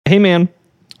Hey, man.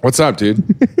 What's up, dude?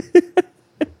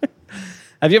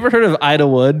 Have you ever heard of Ida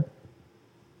Wood?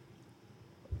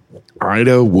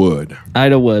 Ida Wood.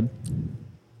 Ida Wood.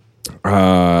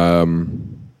 Well,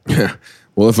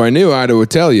 if I knew, Ida would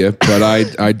tell you, but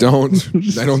I don't.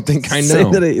 I don't think I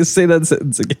know. Say that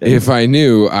sentence again. If I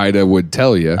knew, Ida would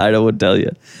tell you. Ida would tell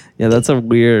you. Yeah, that's a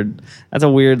weird,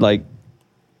 like,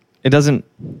 it doesn't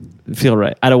feel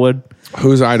right. Ida Wood.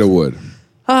 Who's Ida Wood?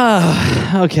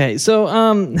 Okay, so,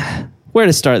 where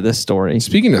to start this story?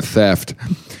 Speaking of theft,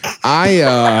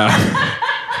 I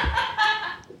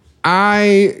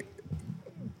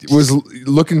was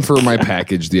looking for my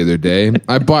package the other day.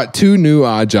 I bought 2 new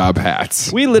Odd Job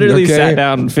hats. We literally sat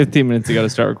down 15 minutes ago to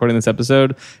start recording this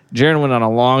episode. Jaron went on a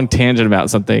long tangent about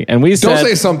something, and we said... Don't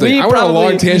say something. I went on a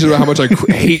long tangent about how much I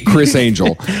hate Chris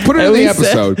Angel. Put it in the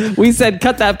episode. We said,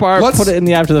 cut that part, put it in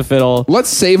the After the Fiddle. Let's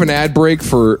save an ad break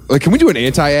for... Like, can we do an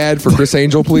anti-ad for Chris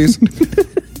Angel, please?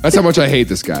 That's how much I hate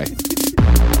this guy.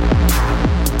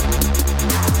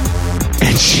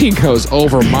 And she goes,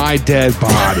 over my dead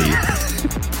body.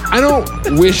 I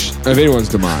don't wish of anyone's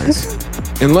demise.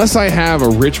 Unless I have a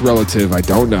rich relative I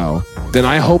don't know, then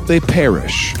I hope they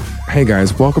perish. Hey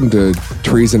guys, welcome to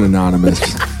Treason Anonymous.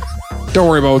 Don't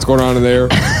worry about what's going on in there.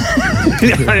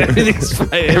 Everything's fine.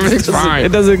 Everything's fine.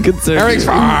 It doesn't concern Everything's you.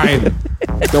 fine.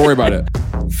 Don't worry about it.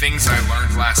 Things I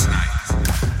learned last night.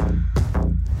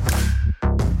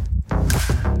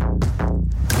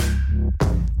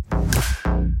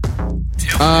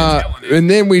 And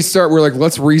then we're like,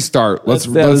 let's restart. Let's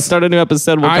start a new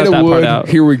episode. We'll cut Ida that Wood, part out.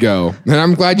 here we go. And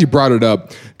I'm glad you brought it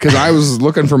up because I was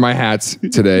looking for my hats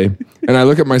today and I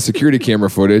look at my security camera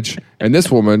footage and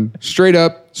this woman straight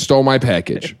up stole my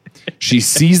package. She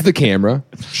sees the camera.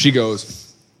 She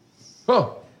goes,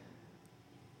 oh,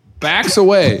 backs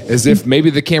away as if maybe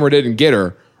the camera didn't get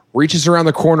her, reaches around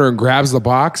the corner and grabs the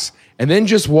box and then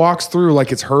just walks through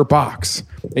like it's her box.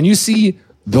 And you see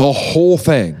the whole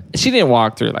thing. She didn't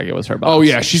walk through like it was her box. Oh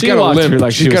yeah, she's got a limp.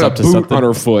 Like she's got a boot on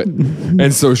her foot,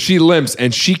 and so she limps,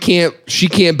 and she can't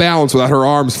balance without her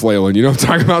arms flailing. You know what I'm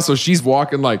talking about? So she's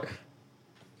walking like.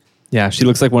 Yeah, she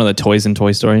looks like one of the toys in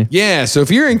Toy Story. Yeah, so if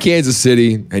you're in Kansas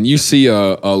City and you see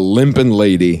a limping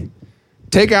lady,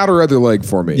 take out her other leg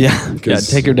for me. Yeah,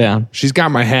 take her down. She's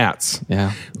got my hats.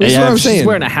 Yeah. That's what I'm saying. She's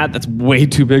wearing a hat that's way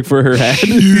too big for her head.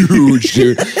 Huge,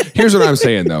 dude. Here's what I'm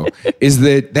saying, though, is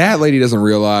that lady doesn't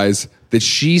realize that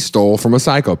she stole from a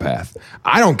psychopath.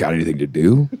 I don't got anything to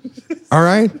do. All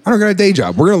right? I don't got a day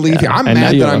job. We're going to leave here. I'm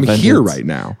mad that I'm here right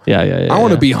now. Yeah. I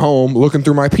want to be home looking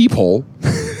through my peephole,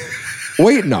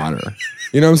 waiting on her.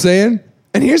 You know what I'm saying?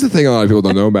 And here's the thing a lot of people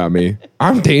don't know about me.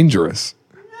 I'm dangerous.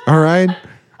 All right?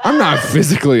 I'm not going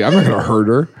to hurt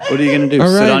her. What are you going to do?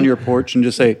 Sit on your porch and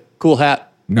just say, cool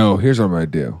hat? No, here's what I'm going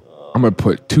to do. I'm going to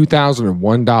put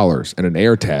 $2,001 and an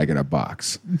air tag in a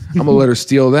box. I'm going to let her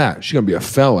steal that. She's going to be a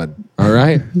felon. All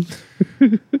right?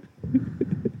 I'm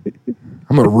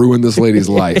going to ruin this lady's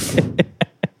life.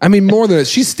 I mean, more than that,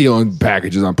 she's stealing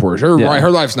packages on Porsche.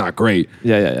 Her life's not great.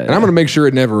 Yeah. And I'm going to make sure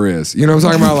it never is. You know what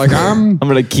I'm talking about? Like, I'm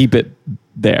going to keep it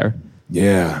there.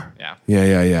 Yeah.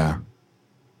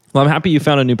 Well, I'm happy you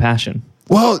found a new passion.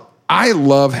 Well, I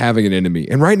love having an enemy.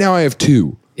 And right now I have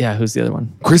 2. Yeah, who's the other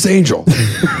one? Chris Angel.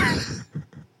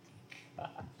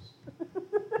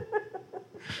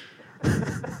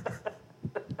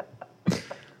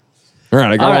 All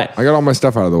right, I got all my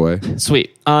stuff out of the way.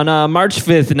 Sweet. On March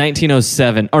 5th,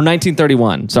 1907, or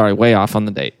 1931, sorry, way off on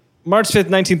the date. March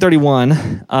 5th,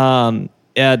 1931,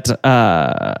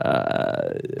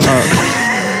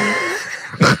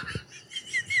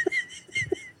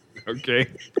 Okay.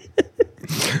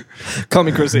 Call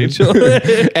me Chris Angel.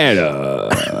 And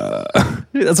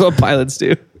that's what pilots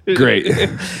do. Great.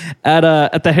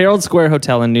 At the Herald Square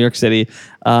Hotel in New York City,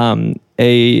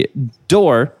 a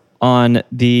door on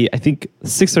the, I think,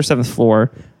 6th or 7th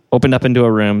floor opened up into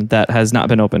a room that has not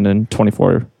been opened in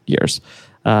 24 years.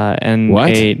 And what?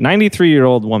 A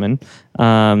 93-year-old woman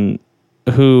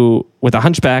who, with a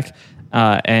hunchback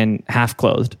and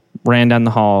half-clothed, ran down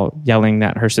the hall yelling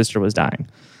that her sister was dying.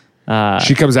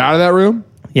 She comes out of that room?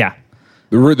 Yeah.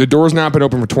 The door's not been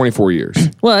open for 24 years.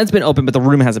 Well, it's been open, but the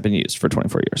room hasn't been used for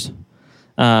 24 years.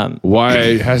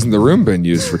 Why hasn't the room been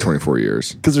used for 24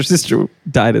 years? Because her sister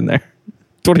died in there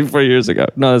 24 years ago.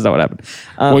 No, that's not what happened.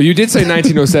 Well, you did say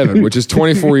 1907, which is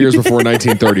 24 years before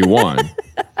 1931.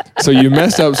 So you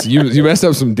messed up. You messed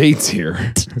up some dates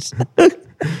here.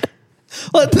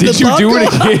 What, did you do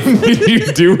it again? Did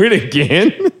you do it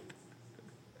again?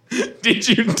 Did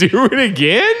you do it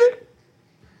again?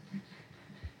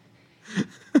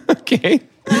 Okay.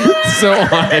 So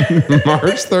on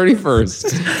March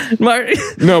 31st. March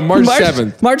March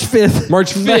 7th. March 5th.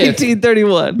 March 5th.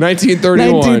 1931.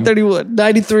 1931.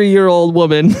 93-year-old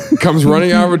woman. Comes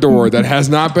running out of a door that has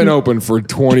not been open for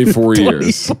 24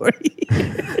 years. 24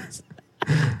 years.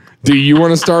 Do you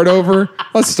want to start over?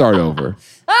 Let's start over.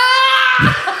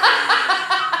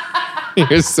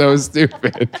 You're so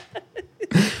stupid.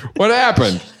 What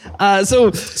happened?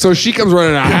 So she comes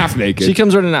running out half naked. She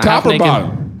comes running out top half or naked.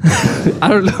 bottom? I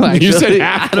don't know. Actually. You said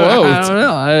half clothed. I don't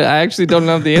know. I actually don't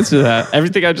know the answer to that.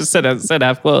 Everything I just said, I said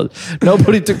half clothed.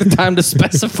 Nobody took the time to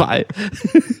specify.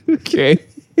 Okay.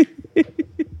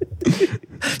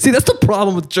 See, that's the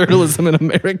problem with journalism in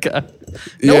America.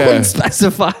 No one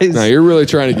specifies. No, you're really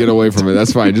trying to get away from it.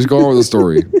 That's fine. Just go on with the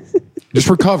story. Just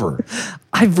recover.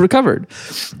 I've recovered.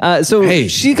 So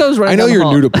she goes right. I know down the you're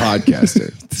hall. new to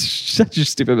podcasting. Shut your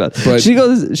stupid mouth. But she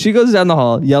goes down the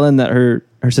hall yelling that her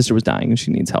sister was dying and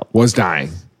she needs help. Was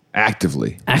dying.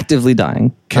 Actively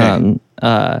dying. Okay.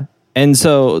 And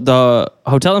so the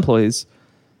hotel employees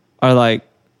are like,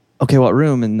 okay, what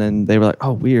room? And then they were like,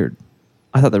 oh, weird.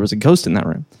 I thought there was a ghost in that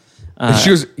room. And she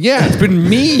goes, yeah, it's been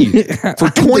me for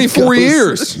 24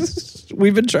 years.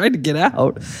 We've been trying to get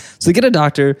out. So they get a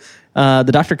doctor. The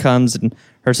doctor comes and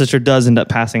her sister does end up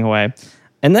passing away.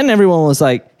 And then everyone was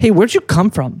like, hey, where'd you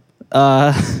come from?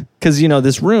 Because,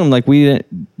 this room, like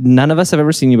none of us have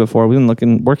ever seen you before. We've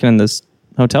been working in this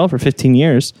hotel for 15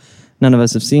 years. None of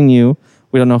us have seen you.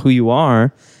 We don't know who you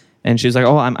are. And she was like,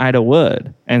 oh, I'm Ida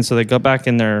Wood. And so they go back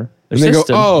in their and they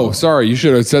system. go, oh, sorry, you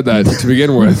should have said that to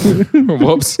begin with.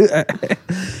 Whoops.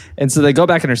 And so they go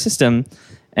back in her system.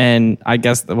 And I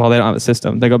guess, they don't have a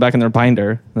system. They go back in their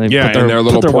binder. And they in their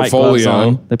little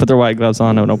portfolio. They put their white gloves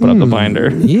on and open up the binder.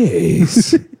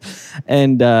 Yes.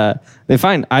 And they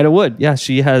find Ida Wood. Yeah,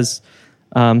 she has...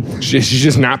 she's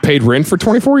just not paid rent for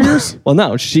 24 years? Well,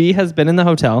 no. She has been in the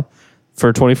hotel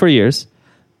for 24 years,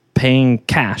 paying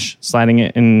cash, sliding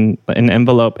it in an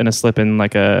envelope in a slip in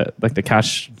like the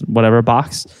cash whatever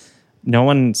box. No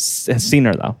one has seen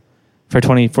her, though. For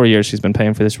 24 years, she's been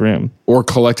paying for this room. Or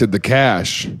collected the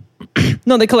cash.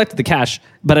 No, they collected the cash,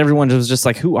 but everyone was just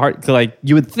like, who are... Like,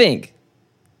 you would think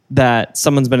that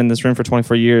someone's been in this room for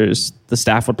 24 years, the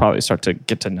staff would probably start to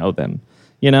get to know them.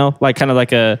 Like kind of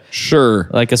like a... Sure.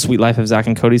 Like a Sweet Life of Zach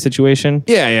and Cody situation.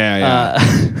 Yeah.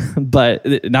 But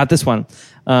not this one.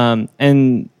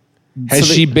 And... Has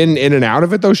she been in and out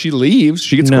of it, though? She leaves.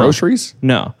 She gets groceries?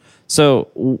 No.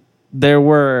 So there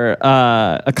were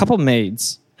a couple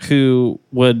maids who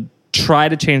would try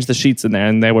to change the sheets in there,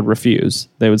 and they would refuse.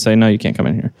 They would say, no, you can't come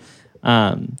in here.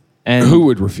 And who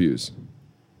would refuse?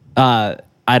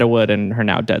 Ida Wood and her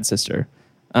now dead sister.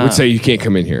 Would say, you can't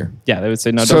come in here. Yeah, they would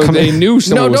say, no, so don't come in. So they knew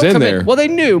someone was in there. Well, they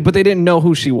knew, but they didn't know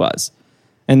who she was.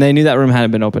 And they knew that room hadn't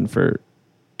been open for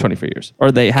 24 years.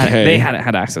 Or they hadn't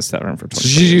had access to that room for 24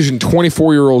 years. So she's using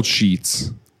 24-year-old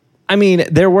sheets. I mean,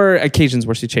 there were occasions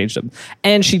where she changed them.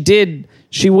 And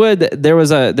there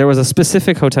was a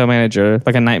specific hotel manager,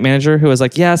 like a night manager, who was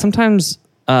like, yeah, sometimes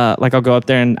like I'll go up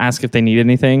there and ask if they need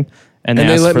anything. And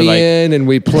they let me in and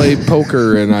we play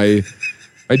poker and I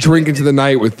drink into the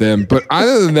night with them. But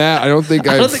other than that, I don't think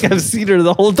I've seen her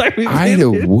the whole time. Ida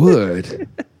Wood.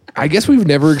 I guess we've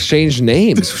never exchanged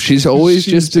names. She's always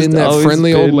just been that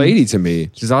friendly old lady to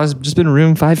me. She's always just been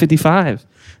room 555.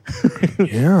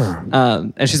 Yeah.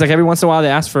 And she's like, every once in a while they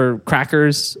ask for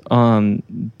crackers,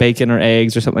 bacon or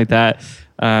eggs or something like that.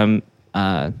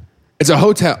 It's a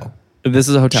hotel. This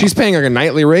is a hotel. She's paying like a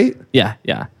nightly rate? Yeah.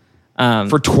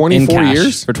 For 24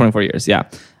 years? For 24 years, yeah.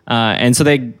 And so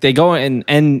they go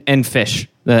and fish.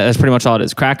 That's pretty much all it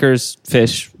is. Crackers,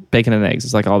 fish, bacon, and eggs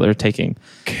is like all they're taking.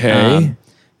 Okay.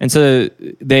 And so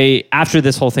after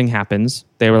this whole thing happens,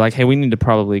 they were like, hey, we need to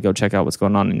probably go check out what's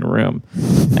going on in your room.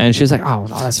 And she's like, oh,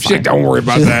 that's fine. Shit, don't worry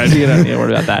about that. You don't need to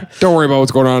worry about that. Don't worry about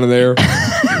what's going on in there.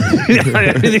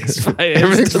 Everything's fine.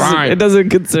 Everything's fine. It doesn't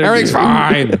concern Everything's you.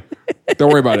 fine.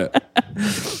 Don't worry about it.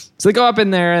 So they go up in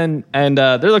there and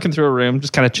they're looking through a room,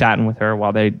 just kind of chatting with her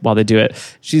while they do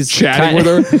it. She's chatting with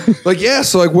her? Like, yeah,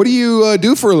 so like, what do you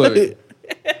do for a living?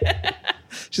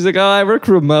 She's like, oh, I work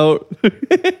remote.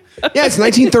 Yeah, it's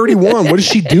 1931. What is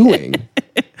she doing?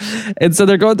 And so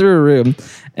they're going through a room,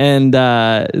 and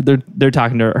they're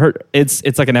talking to her.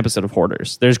 It's like an episode of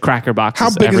Hoarders. There's cracker boxes.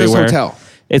 How big everywhere. is this hotel?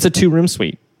 It's a 2-room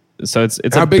suite. So it's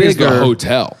how big is the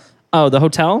hotel? Oh, the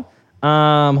hotel.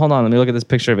 Hold on, let me look at this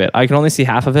picture of it. I can only see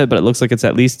half of it, but it looks like it's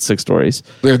at least 6 stories.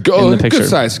 In the picture.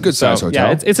 Good size hotel.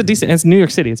 Yeah, it's a decent. It's New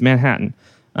York City. It's Manhattan.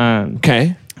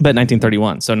 Okay, but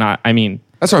 1931. So not. I mean,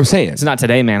 that's what I'm saying. It's not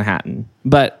today Manhattan,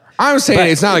 but I'm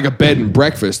saying it's not like a bed and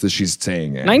breakfast that she's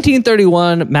saying it.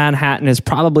 1931 Manhattan is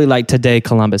probably like today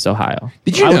Columbus, Ohio.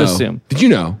 Did you I know? would assume. Did you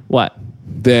know What?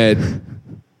 that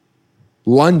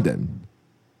London?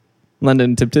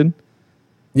 London Tipton?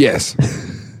 Yes.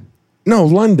 No,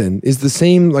 London is the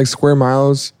same like square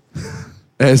miles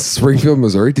as Springfield,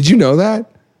 Missouri. Did you know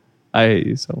that? I hate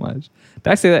you so much.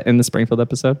 Did I say that in the Springfield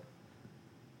episode?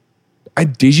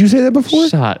 Did you say that before?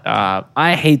 Shut up.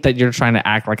 I hate that you're trying to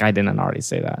act like I didn't already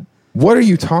say that. What are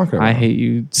you talking about? I hate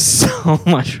you so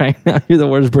much right now. You're the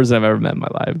worst person I've ever met in my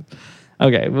life.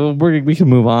 Okay, well, we can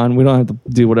move on. We don't have to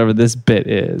do whatever this bit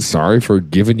is. Sorry for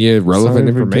giving you relevant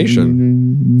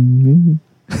information.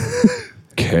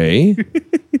 Okay.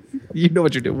 You know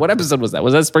what you're doing. What episode was that?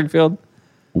 Was that Springfield?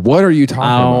 What are you talking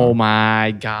about? Oh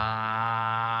my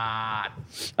God.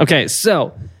 Okay,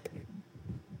 so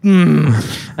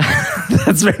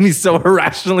that's made me so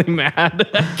irrationally mad.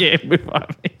 I can't move on.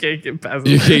 I can't get past it.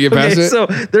 You can't get past it? So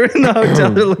they're in the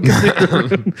hotel, they're looking through the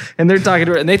room, and they're talking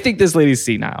to her, and they think this lady's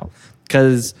senile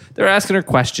because they're asking her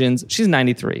questions. She's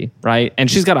 93, right?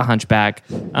 And she's got a hunchback.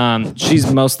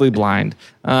 She's mostly blind.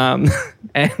 And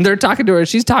they're talking to her.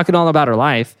 She's talking all about her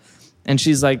life. And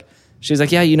she's like,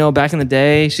 yeah, you know, back in the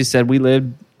day, she said we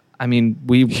lived. I mean,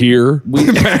 we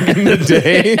back in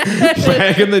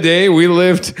the day, we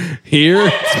lived here.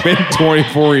 It's been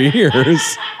 24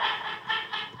 years.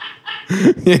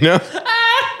 You know?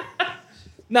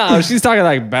 No, she's talking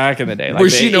like back in the day. Like Where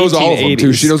she knows all of them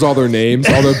too. She knows all their names,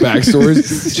 all their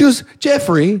backstories. She goes,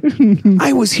 Jeffrey,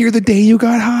 I was here the day you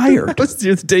got hired. That was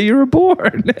the day you were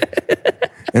born.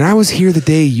 And I was here the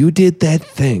day you did that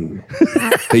thing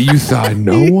that you thought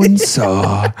no one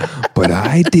saw, but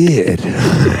I did.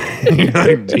 You're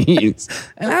like, jeez.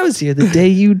 And I was here the day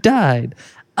you died.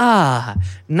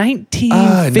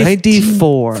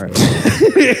 1954.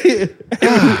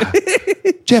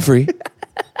 Jeffrey,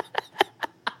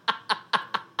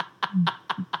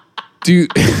 do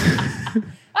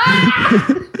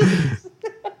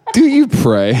you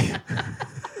pray?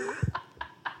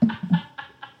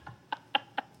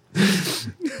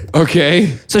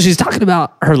 Okay. So she's talking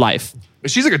about her life.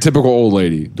 She's like a typical old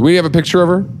lady. Do we have a picture of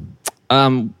her?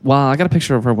 Well, I got a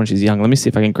picture of her when she's young. Let me see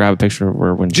if I can grab a picture of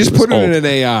her when Just she was put it old. in an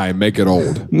AI, make it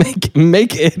old. Make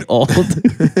it old.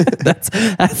 That's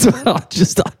what I'll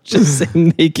just say.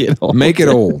 Make it old. Make it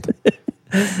old.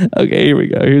 Okay, here we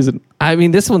go. I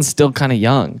mean, this one's still kind of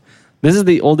young. This is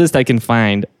the oldest I can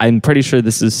find. I'm pretty sure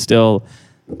this is still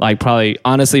like probably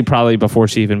before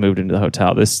she even moved into the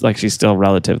hotel. This like she's still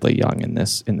relatively young in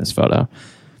this photo.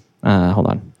 Hold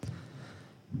on.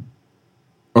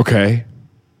 Okay.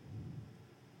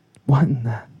 What in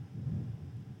the?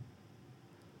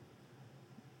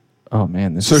 Oh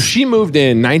man, So she moved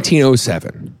in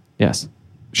 1907. Yes.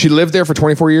 She lived there for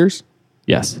 24 years?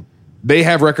 Yes. They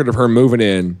have record of her moving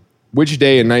in. Which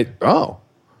day and night? Oh.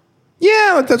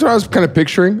 Yeah, that's what I was kind of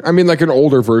picturing. I mean, like an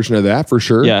older version of that for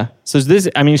sure. Yeah. So this,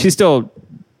 I mean, she's still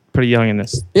pretty young in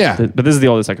this. Yeah. But this is the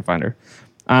oldest I could find her.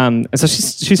 And so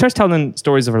she starts telling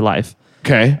stories of her life.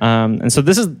 Okay. And so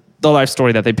this is the life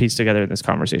story that they pieced together in this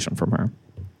conversation from her.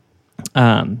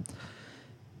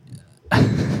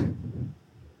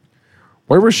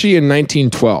 Where was she in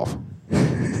 1912?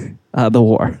 The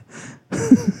war.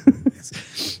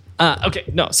 Okay,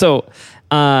 no. So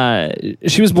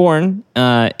she was born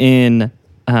in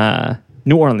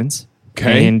New Orleans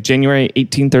in January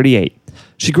 1838.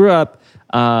 She grew up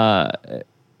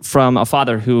from a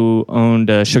father who owned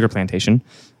a sugar plantation,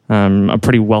 a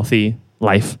pretty wealthy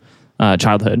life,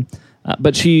 childhood.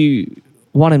 But she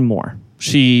wanted more.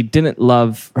 She didn't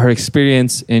love her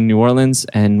experience in New Orleans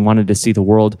and wanted to see the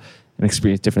world and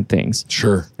experience different things.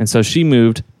 Sure. And so she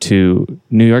moved to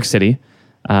New York City,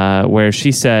 where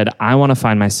she said, I want to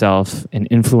find myself an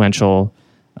influential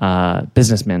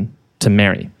businessman to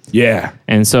marry. Yeah.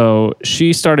 And so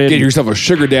she started... Get yourself a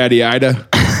sugar daddy, Ida.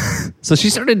 So she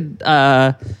started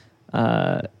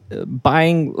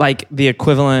buying like the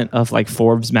equivalent of like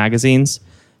Forbes magazines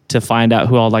to find out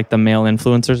who all like the male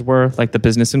influencers were, like the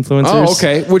business influencers. Oh,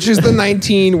 okay. Which is the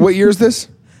 19... What year is this?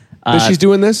 That she's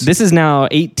doing this? This is now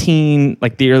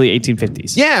the early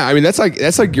 1850s. Yeah, I mean that's like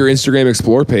your Instagram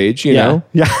Explore page, you know.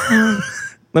 Yeah.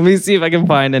 Let me see if I can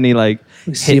find any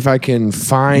See if I can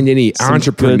find any some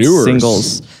entrepreneurs. good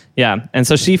singles. Yeah, and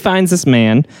so she finds this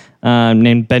man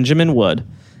named Benjamin Wood.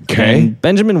 Okay. And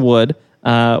Benjamin Wood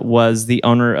was the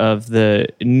owner of the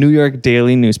New York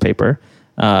Daily newspaper,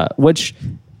 which.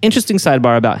 Interesting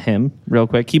sidebar about him, real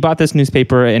quick. He bought this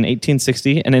newspaper in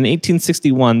 1860, and in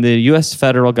 1861, the U.S.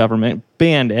 federal government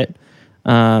banned it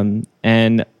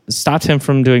and stopped him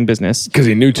from doing business. Because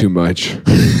he knew too much.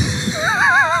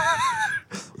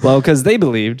 Well, because they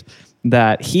believed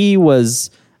that he was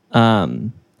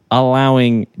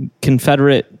allowing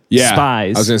Confederate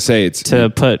spies I was going to say to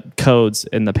put codes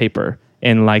in the paper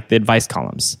in like the advice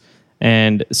columns.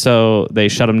 And so they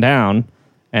shut him down.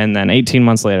 And then 18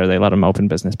 months later, they let him open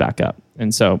business back up.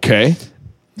 And so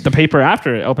the paper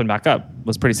after it opened back up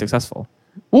was pretty successful.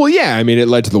 Well, yeah. I mean, it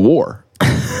led to the war.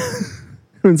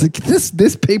 It was like,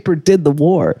 this paper did the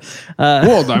war.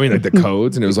 Well, I mean, like the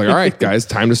codes. And it was like, all right, guys,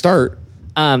 time to start.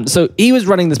 So he was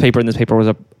running this paper, and this paper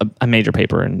was a major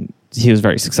paper, and he was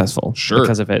very successful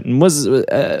because of it, and was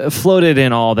floated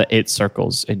in all the it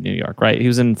circles in New York. Right? He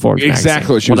was in Forbes exactly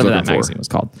magazine, what she was whatever looking that magazine was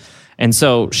called. And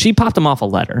so she popped him off a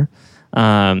letter,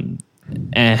 and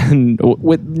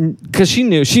because she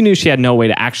knew she had no way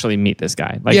to actually meet this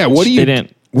guy. Like, what do you do?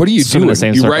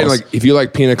 You write like if you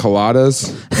like pina coladas,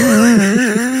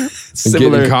 and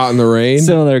getting caught in the rain.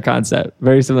 Similar concept,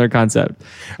 very similar concept.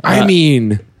 I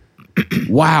mean,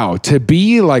 wow, to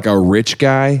be like a rich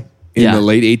guy in the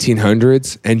late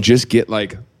 1800s and just get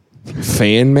like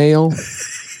fan mail.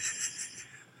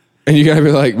 And you gotta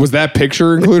be like, was that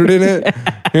picture included in it?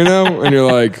 You know? And you're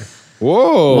like,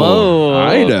 whoa,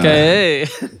 Ida. Okay.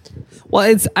 Well,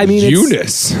 it's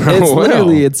Eunice. It's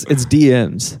literally it's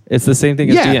DMs. It's the same thing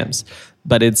as DMs,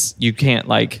 but it's you can't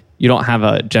like you don't have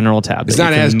a general tab. It's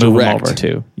not as direct. Over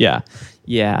to.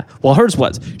 Yeah. Well, hers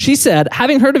was. She said,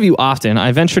 having heard of you often,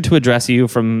 I venture to address you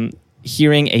from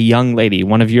hearing a young lady,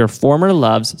 one of your former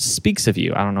loves, speaks of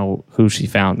you. I don't know who she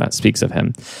found that speaks of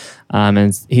him.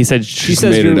 And he said, she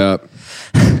says made it up.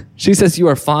 She says you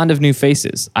are fond of new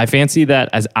faces. I fancy that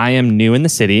as I am new in the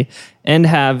city and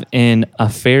have an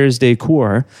affairs de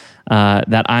cour,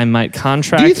 that I might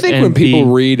contract. Do you think when people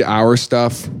read our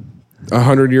stuff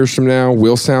 100 years from now,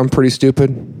 we'll sound pretty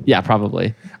stupid? Yeah,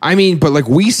 probably. I mean, but like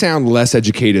we sound less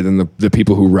educated than the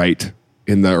people who write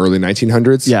in the early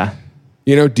 1900s. Yeah.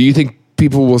 You know, do you think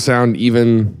people will sound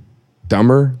even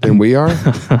dumber than we are?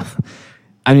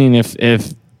 I mean,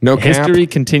 if no history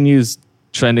continues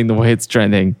trending the way it's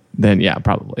trending, then yeah,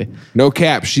 probably. No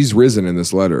cap. She's risen in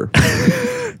this letter.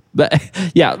 But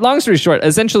yeah, long story short,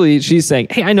 essentially she's saying,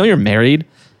 hey, I know you're married,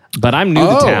 but I'm new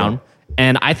to town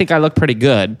and I think I look pretty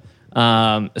good.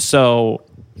 So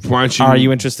why don't you are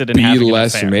you interested in having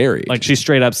less an affair? married? Like she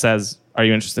straight up says, are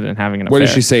you interested in having an affair? What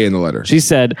did she say in the letter? She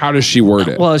said, how does she word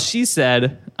it? Well, she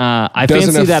said, I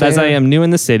fancy that as I am new in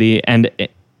the city and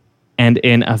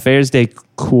in affairs de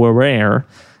cour,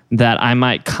 that I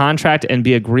might contract and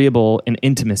be agreeable in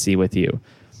intimacy with you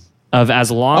of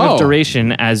as long of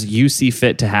duration as you see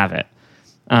fit to have it.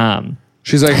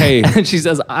 She's like, hey. And she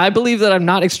says, I believe that I'm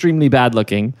not extremely bad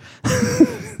looking.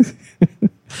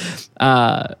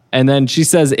 And then she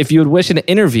says, if you would wish an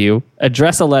interview,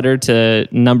 address a letter to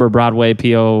number Broadway,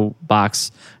 P.O.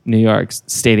 Box, New York,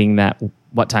 stating that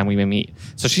what time we may meet.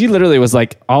 So she literally was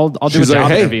like, I'll do a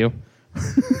job interview.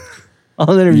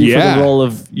 I'll interview for the role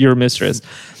of your mistress.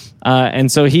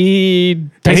 And so he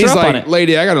takes her up like, on it.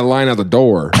 Lady, I got a line out the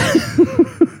door.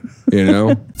 You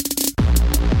know?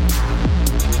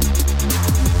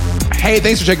 Hey,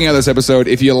 thanks for checking out this episode.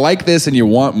 If you like this and you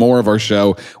want more of our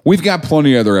show, we've got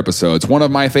plenty of other episodes. One of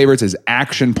my favorites is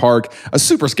Action Park, a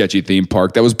super sketchy theme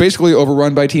park that was basically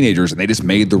overrun by teenagers, and they just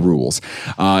made the rules.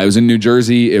 It was in New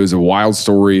Jersey. It was a wild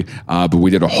story, but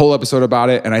we did a whole episode about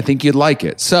it, and I think you'd like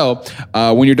it. So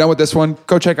when you're done with this one,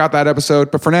 go check out that episode.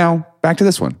 But for now, back to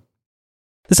this one.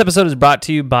 This episode is brought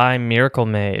to you by Miracle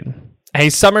Made. Hey,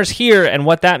 summer's here, and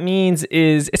what that means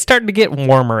is it's starting to get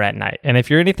warmer at night. And if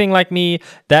you're anything like me,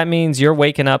 that means you're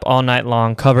waking up all night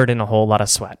long covered in a whole lot of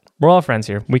sweat. We're all friends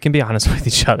here. We can be honest with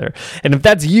each other. And if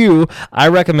that's you, I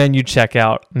recommend you check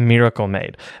out Miracle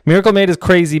Made. Miracle Made is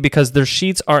crazy because their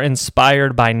sheets are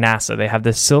inspired by NASA. They have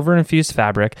this silver-infused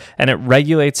fabric, and it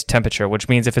regulates temperature, which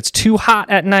means if it's too hot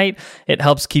at night, it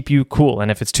helps keep you cool. And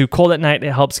if it's too cold at night,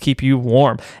 it helps keep you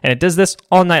warm. And it does this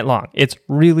all night long. It's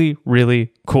really,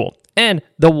 really cool. And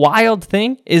the wild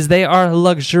thing is they are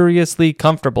luxuriously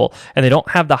comfortable and they don't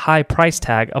have the high price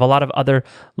tag of a lot of other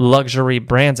luxury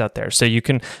brands out there. So you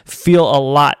can feel a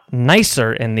lot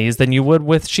nicer in these than you would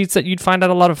with sheets that you'd find at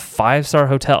a lot of 5-star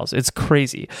hotels. It's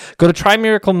crazy. Go to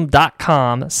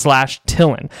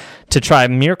trymiracle.com/Tillin to try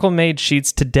Miracle Made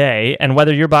sheets today. And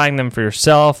whether you're buying them for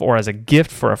yourself or as a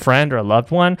gift for a friend or a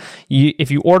loved one,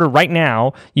 if you order right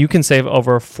now, you can save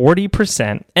over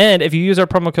 40%. And if you use our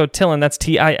promo code Tillin, that's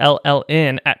TILLN,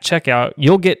 in at checkout,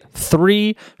 you'll get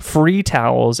 3 free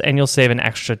towels and you'll save an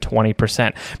extra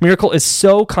 20%. Miracle is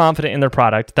so confident in their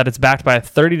product that it's backed by a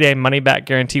 30-day money-back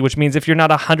guarantee, which means if you're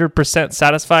not 100%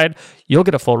 satisfied, you'll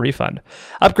get a full refund.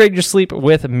 Upgrade your sleep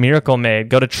with Miracle Made.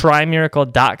 Go to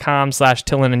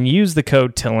trymiracle.com/Tillin and use the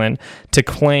code Tillin to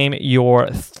claim your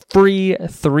free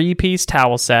 3-piece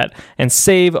towel set and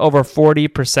save over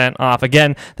 40% off.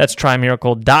 Again, that's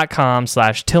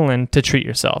trymiracle.com/Tillin to treat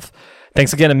yourself.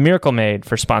 Thanks again to Miracle Made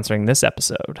for sponsoring this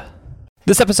episode.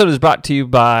 This episode is brought to you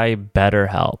by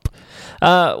BetterHelp.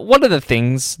 One of the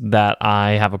things that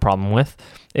I have a problem with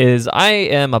is I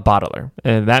am a bottler.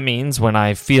 That means when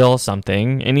I feel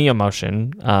something, any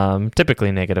emotion,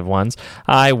 typically negative ones,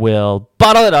 I will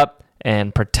bottle it up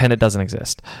and pretend it doesn't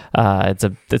exist. It's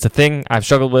a thing I've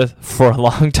struggled with for a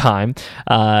long time,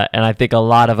 and I think a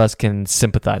lot of us can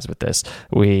sympathize with this.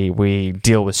 We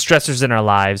deal with stressors in our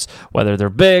lives, whether they're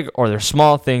big or they're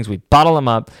small things. We bottle them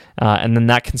up, and then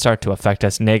that can start to affect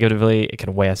us negatively. It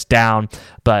can weigh us down.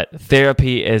 But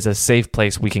therapy is a safe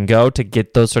place we can go to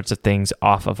get those sorts of things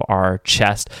off of our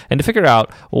chest and to figure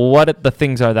out what the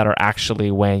things are that are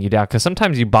actually weighing you down. Because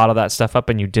sometimes you bottle that stuff up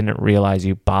and you didn't realize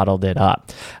you bottled it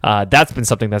up. That's been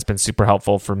something that's been super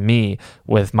helpful for me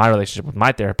with my relationship with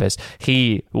my therapist.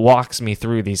 He walks me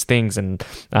through these things and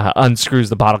unscrews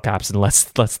the bottle caps and lets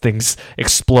things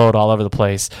explode all over the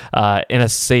place in a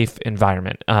safe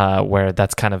environment where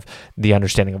that's kind of the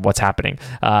understanding of what's happening.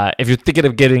 If you're thinking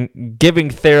of giving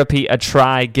therapy a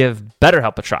try, give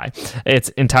BetterHelp a try. It's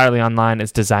entirely online.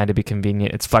 It's designed to be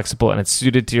convenient. It's flexible and it's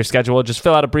suited to your schedule. Just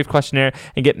fill out a brief questionnaire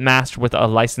and get matched with a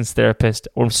licensed therapist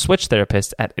or switch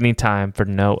therapists at any time for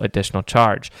no additional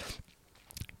charge.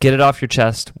 Get it off your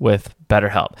chest with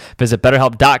BetterHelp. Visit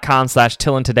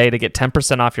BetterHelp.com/Tillin today to get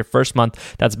 10% off your first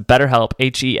month. That's BetterHelp,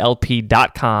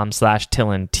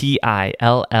 HELP.com/Tillin,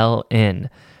 TILLN.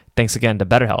 Thanks again to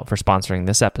BetterHelp for sponsoring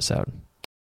this episode.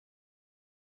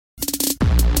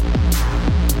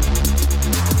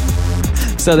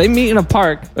 So they meet in a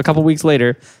park a couple weeks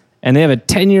later, and they have a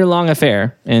 10-year-long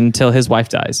affair until his wife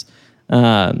dies.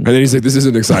 And then he's like, this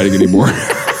isn't exciting anymore.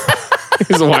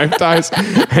 His wife dies,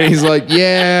 and he's like,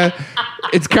 yeah,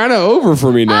 it's kind of over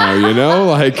for me now, you know?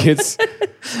 Like, it's...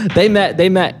 They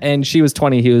met, and she was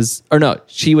 20.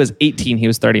 She was 18. He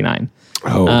was 39.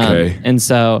 Oh, okay. And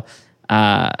so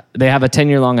they have a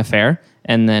 10-year-long affair,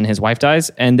 and then his wife dies,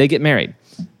 and they get married.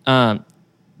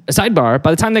 Sidebar,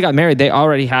 by the time they got married, they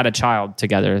already had a child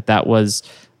together that was...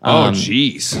 oh,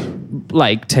 jeez.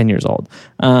 Like 10 years old.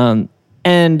 And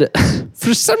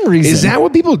for some reason... Is that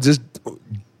what people just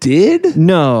did?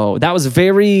 No, that was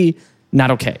very not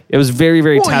okay. It was very,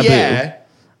 very taboo. Yeah.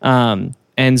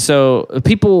 And so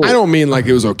people... I don't mean like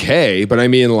it was okay, but I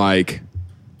mean like...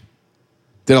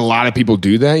 Did a lot of people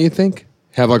do that, you think?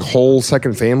 Have like whole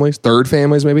second families, third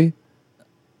families maybe?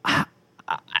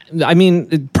 I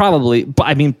mean, probably. But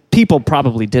I mean, people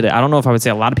probably did it. I don't know if I would say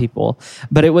a lot of people,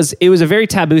 but it was a very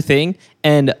taboo thing,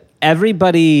 and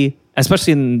everybody,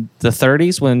 especially in the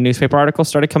 30s when newspaper articles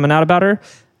started coming out about her,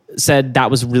 said that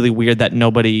was really weird that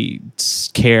nobody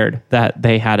cared that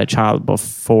they had a child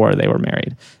before they were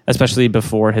married, especially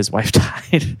before his wife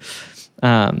died.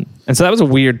 And so that was a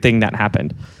weird thing that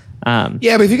happened.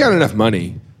 Yeah, but if you got enough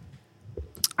money,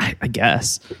 I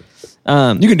guess you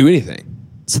can do anything.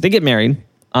 So they get married.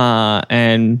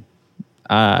 And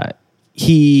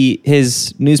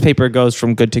his newspaper goes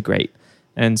from good to great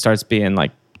and starts being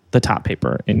like the top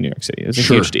paper in New York City. It's a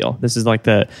huge deal. This is like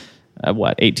the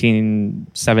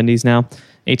 1870s now,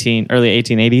 early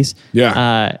 1880s.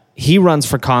 Yeah. He runs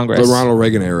for Congress. The Ronald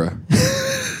Reagan era.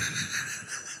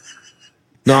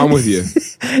 No, I'm with you.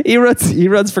 He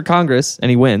runs for Congress and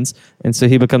he wins, and so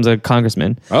he becomes a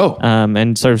congressman. Oh.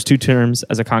 And serves 2 terms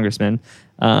as a congressman.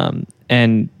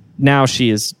 And now she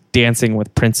is dancing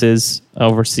with princes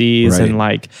overseas and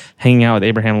like hanging out with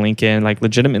Abraham Lincoln, like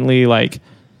legitimately like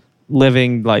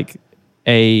living like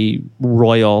a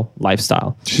royal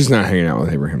lifestyle. She's not hanging out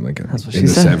with Abraham Lincoln. That's what she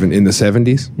said. In the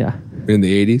 70s? Yeah. In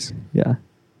the 80s? Yeah.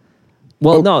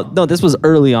 Well, no, this was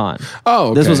early on. Oh,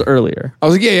 okay. This was earlier. I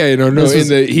was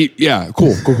like,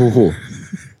 cool.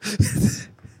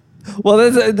 Well,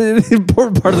 that's the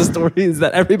important part of the story is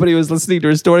that everybody was listening to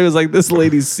her story was like, this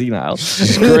lady's senile.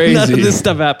 She's crazy. None of this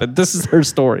stuff happened. This is her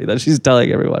story that she's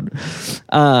telling everyone.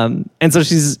 And so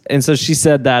she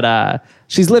said that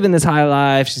she's living this high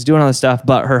life. She's doing all this stuff.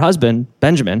 But her husband,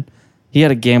 Benjamin, he had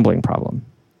a gambling problem.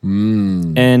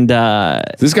 And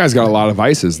this guy's got a lot of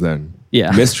vices then.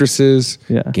 Yeah. Mistresses,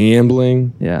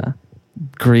 gambling. Yeah.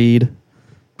 Greed.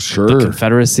 Sure. The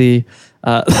Confederacy.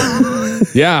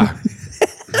 Yeah.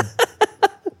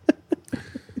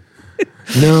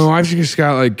 No, I've just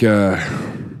got like,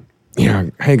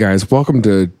 hey guys, welcome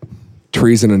to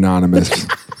Treason Anonymous.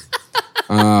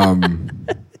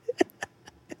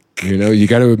 You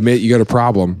got to admit you got a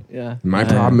problem. Yeah. My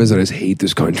problem is I just hate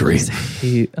this country. I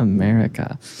hate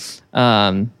America.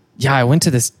 I went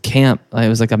to this camp. It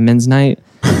was like a men's night,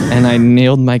 and I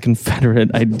nailed my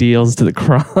Confederate ideals to the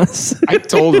cross. I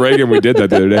told Reagan we did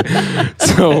that the other day.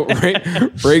 So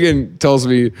Reagan tells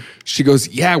me, she goes,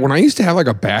 yeah, when I used to have like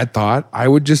a bad thought, I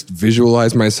would just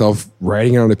visualize myself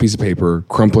writing it on a piece of paper,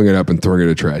 crumpling it up and throwing it in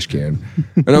a trash can.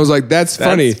 And I was like, that's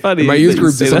funny. funny And my youth that you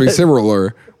group say did something that.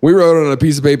 similar. We wrote it on a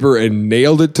piece of paper and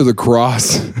nailed it to the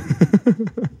cross.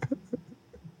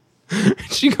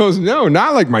 She goes, no,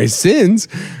 not like my sins.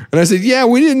 And I said, yeah,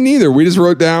 we didn't either. We just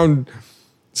wrote down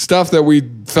stuff that we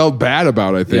felt bad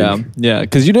about, I think. Yeah,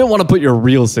 because you didn't want to put your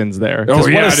real sins there. Because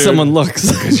what if dude. someone looks?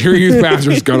 Because your youth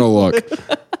pastor's going to look.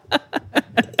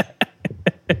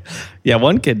 Yeah,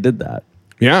 one kid did that.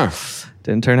 Yeah.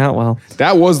 Didn't turn out well.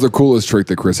 That was the coolest trick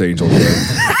that Chris Angel did.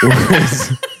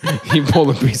 He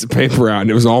pulled a piece of paper out and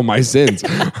it was all my sins.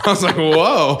 I was like,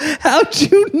 whoa. How'd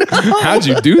you know? How'd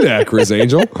you do that, Chris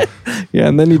Angel? Yeah,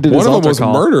 and then he did One his of them altar was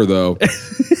call. murder, though.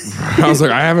 I was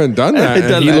like, I haven't done that. haven't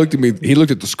done And he that. looked at me. He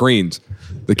looked at the screens,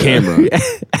 the camera,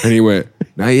 and he went,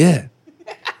 not yet.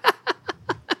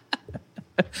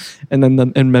 And then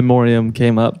the in memoriam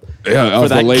came up. Yeah, for of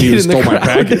the that lady kid who in the stole my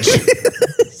crowd. package.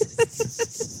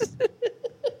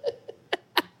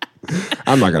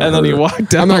 I'm not gonna. And then hurt he her. walked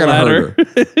down I'm not the gonna ladder. hurt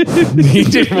her. He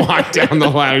didn't walk down the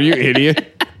ladder. You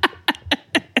idiot.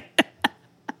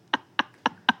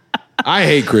 I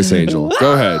hate Chris Angel.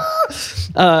 Go ahead.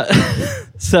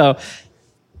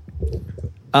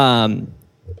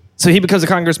 So he becomes a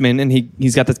congressman, and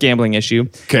he's got this gambling issue.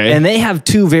 Okay. And they have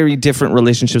two very different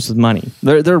relationships with money.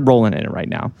 They're rolling in it right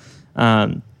now.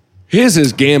 His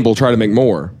is gamble, try to make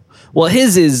more. Well,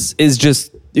 his is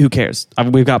just who cares?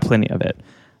 We've got plenty of it.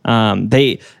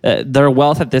 Their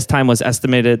wealth at this time was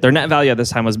estimated. Their net value at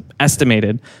this time was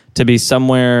estimated to be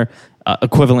somewhere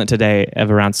equivalent today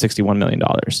of around $61 million.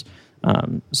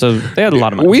 So they had a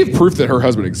lot of money. We have proof that her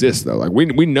husband exists, though. Like we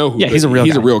know who. Yeah, he's a real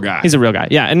guy. He's He's a real guy.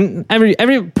 Yeah, and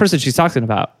every person she's talking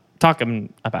about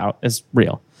is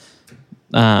real.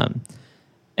 And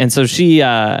so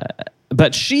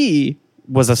but she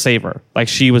was a saver. Like,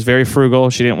 she was very frugal.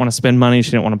 She didn't want to spend money.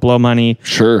 She didn't want to blow money.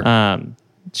 Sure.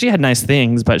 She had nice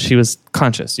things, but she was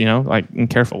conscious, like, and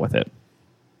careful with it.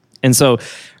 And so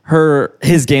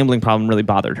his gambling problem really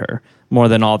bothered her more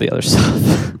than all the other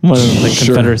stuff, more than the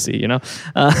Sure. Confederacy,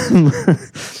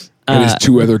 And his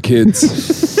two other kids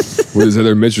with his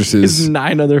other mistresses. His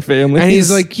 9 other families. And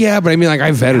he's like, yeah, but I mean, like,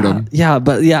 I vetted him. Yeah,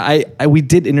 but yeah, we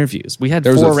did interviews. We had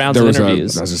 4 rounds of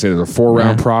interviews. I was going to say, there's a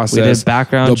 4-round Yeah. process. We did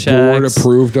background The board checks.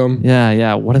 approved them.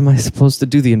 Yeah. What am I supposed to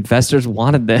do? The investors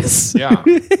wanted this. Yeah.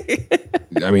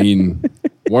 I mean,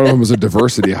 one of them was a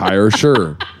diversity hire,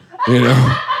 sure.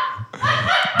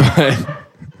 But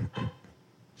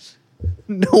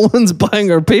No one's buying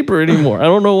our paper anymore. I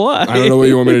don't know why. I don't know what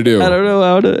you want me to do. I don't know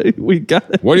how to. We got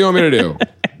it. What do you want me to do?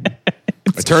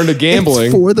 I turned to gambling.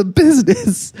 It's for the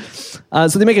business.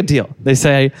 So they make a deal. They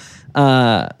say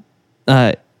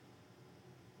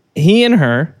he and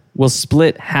her will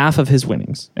split half of his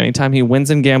winnings. Anytime he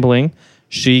wins in gambling,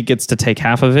 she gets to take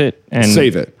half of it and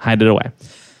Save it. hide it away.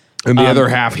 And the other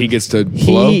half he gets to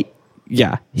blow.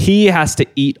 He has to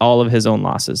eat all of his own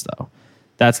losses, though.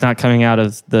 That's not coming out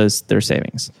of their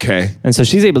savings. Okay. And so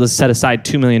she's able to set aside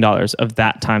 $2 million of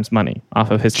that time's money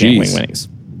off of his gambling winnings.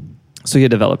 So he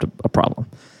had developed a problem.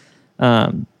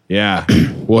 Yeah.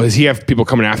 Well, does he have people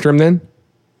coming after him then?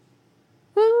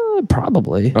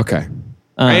 Probably. Okay.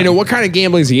 I didn't know what kind of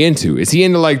gambling is he into. Is he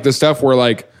into like the stuff where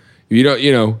like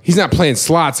he's not playing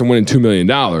slots and winning $2 million.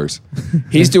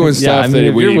 He's doing stuff I mean, that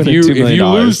if you're if winning $2 you million,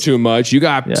 lose too much, you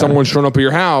got someone showing up at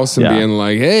your house and Yeah. being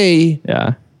like, "Hey,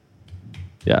 Yeah.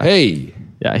 hey."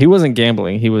 Yeah. He wasn't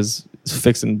gambling. He was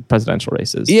fixing presidential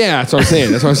races. Yeah, that's what I'm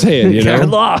saying. That's what I'm saying. You I know,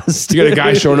 lost. you got a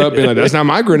guy showing up being like, "That's not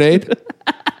my grenade."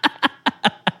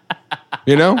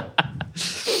 You know?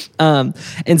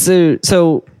 And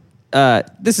so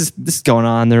this is going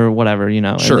on there, whatever,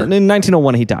 Sure. And in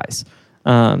 1901, he dies.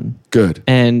 Good.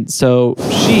 And so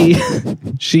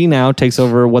she now takes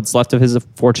over what's left of his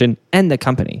fortune and the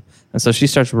company. And so she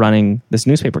starts running this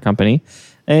newspaper company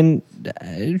and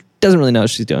doesn't really know what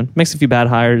she's doing. Makes a few bad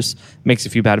hires, makes a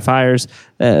few bad fires.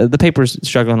 The paper's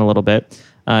struggling a little bit.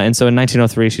 And so in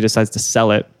 1903, she decides to sell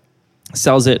it.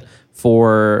 Sells it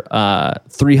for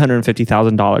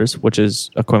 $350,000, which is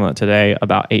equivalent today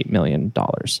about $8 million.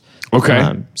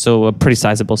 Okay. So a pretty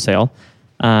sizable sale.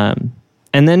 And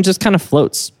then just kind of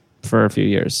floats for a few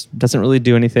years. Doesn't really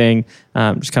do anything,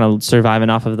 just kind of surviving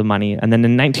off of the money. And then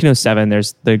in 1907,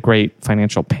 there's the great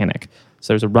financial panic.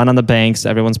 So there's a run on the banks.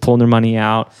 Everyone's pulling their money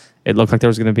out. It looked like there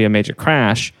was going to be a major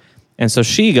crash. And so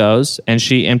she goes and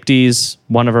she empties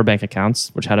one of her bank accounts,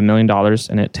 which had $1 million,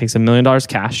 and it takes $1 million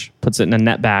cash, puts it in a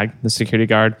net bag. The security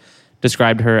guard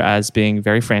described her as being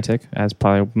very frantic, as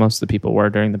probably most of the people were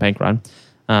during the bank run.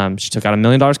 She took out $1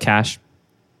 million cash,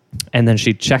 and then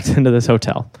she checked into this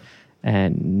hotel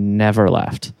and never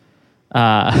left.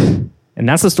 And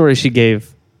that's the story she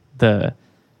gave the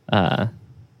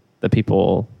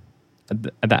people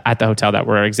at the hotel that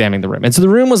were examining the room. And so the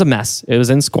room was a mess. It was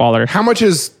in squalor. How much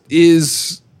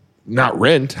is not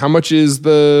rent? How much is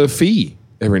the fee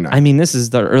every night? I mean, this is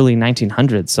the early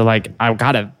 1900s. So like, I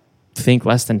gotta think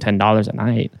less than $10 a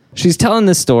night. She's telling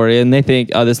this story and they think,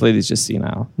 oh, this lady's just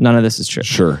senile. None of this is true.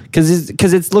 Sure. Because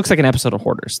it looks like an episode of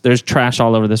Hoarders. There's trash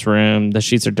all over this room. The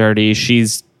sheets are dirty.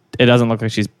 It doesn't look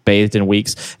like she's bathed in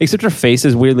weeks, except her face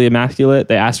is weirdly immaculate.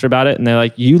 They asked her about it and they're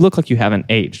like, you look like you haven't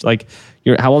aged. Like,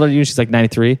 how old are you? She's like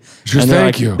 93. She goes,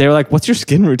 thank you. They were like, what's your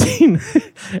skin routine?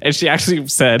 And she actually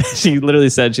said, she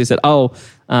said, oh,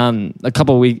 a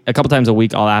couple times a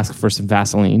week, I'll ask for some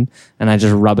Vaseline and I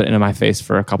just rub it into my face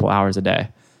for a couple hours a day.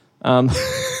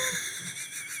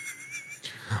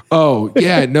 Oh,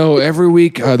 yeah, no, every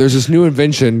week there's this new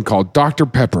invention called Dr.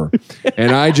 Pepper.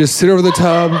 And I just sit over the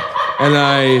tub and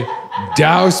I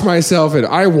douse myself and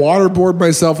I waterboard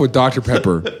myself with Dr.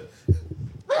 Pepper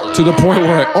to the point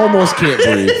where I almost can't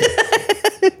breathe.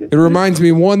 It reminds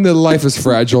me, one, that life is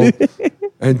fragile,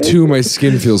 and two, my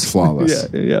skin feels flawless.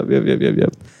 Yeah.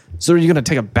 So are you going to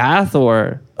take a bath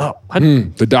or... Oh, what?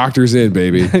 The doctor's in,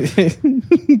 baby.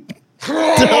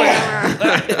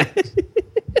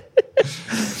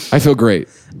 I feel great.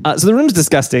 So the room's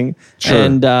disgusting. Sure.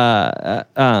 And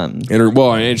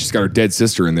and she's got her dead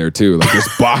sister in there too. Like there's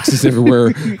boxes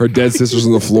everywhere. Her dead sister's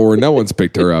on the floor. No one's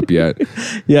picked her up yet.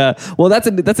 Yeah. Well, that's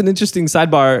an interesting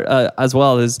sidebar as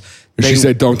well. She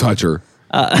said, "Don't touch her."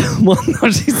 Well, no,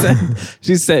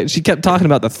 she said she kept talking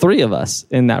about the three of us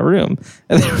in that room,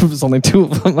 and there was only two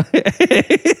of them.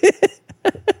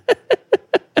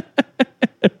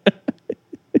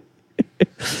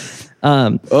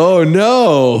 Oh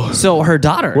no! So her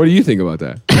daughter. What do you think about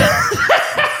that?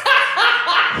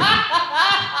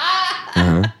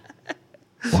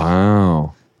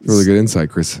 Wow, really good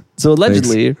insight, Chris. So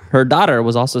allegedly, her daughter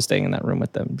was also staying in that room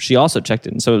with them. She also checked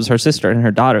in. So it was her sister and her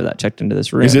daughter that checked into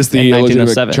this room. Is this the in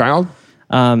illegitimate child?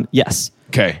 Yes.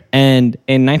 Okay. And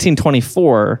in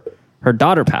 1924, her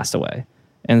daughter passed away.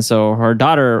 And so her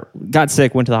daughter got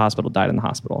sick, went to the hospital, died in the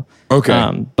hospital.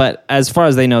 Okay. But as far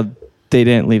as they know, they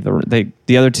didn't leave the room.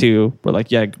 The other two were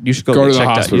like, yeah, you should go to the checked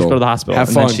out. hospital. You should go to the hospital. Have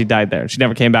and fun. then she died there. She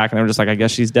never came back. And they were just like, I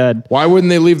guess she's dead. Why wouldn't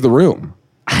they leave the room?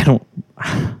 I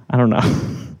don't know.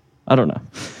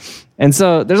 And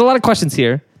so there's a lot of questions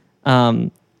here.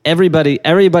 Everybody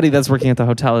that's working at the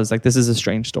hotel is like, this is a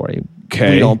strange story.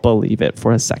 Okay. We don't believe it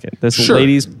for a second. This Sure.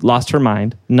 lady's lost her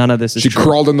mind. None of this is She true.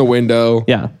 crawled in the window.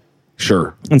 Yeah.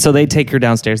 Sure. And so they take her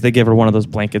downstairs. They give her one of those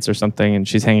blankets or something, and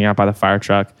she's hanging out by the fire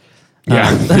truck.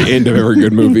 Yeah. The end of every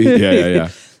good movie. Yeah.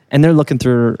 And they're looking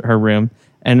through her room,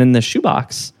 and in the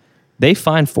shoebox, they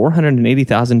find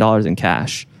 $480,000 in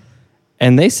cash.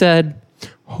 And they said,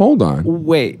 Hold on.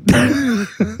 wait.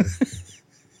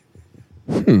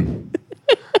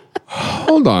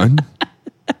 Hold on.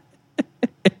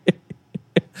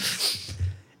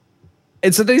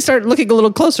 And so they start looking a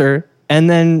little closer, and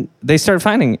then they start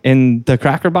finding in the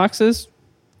cracker boxes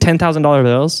 $10,000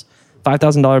 bills,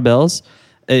 $5,000 bills,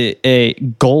 a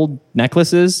gold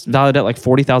necklaces valued at like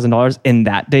 $40,000 in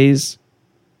that day's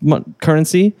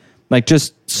currency. Like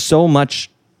just so much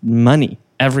money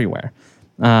everywhere.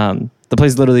 The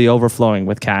place is literally overflowing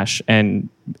with cash and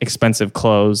expensive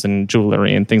clothes and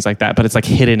jewelry and things like that. But it's like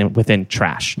hidden within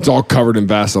trash. It's all covered in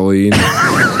Vaseline.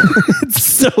 It's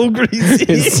so greasy.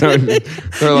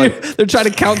 They're like, They're trying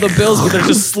to count the bills, but they're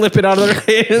just slipping out of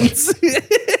their hands.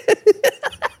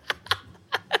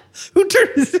 Who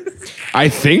turns? I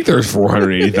think there's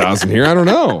 480,000 here. I don't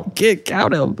know. Can't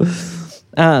count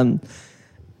them.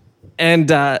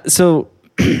 So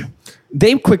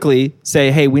they quickly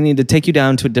say, hey, we need to take you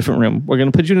down to a different room. We're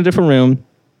going to put you in a different room.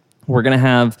 We're going to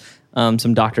have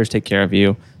some doctors take care of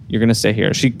you. You're going to stay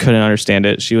here. She couldn't understand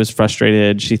it. She was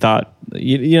frustrated. She thought,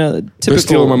 typical. They're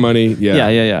stealing my money.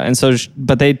 Yeah. And so,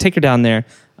 but they take her down there.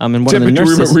 And one of the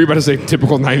nurses. Were you about to say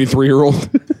typical 93-year-old?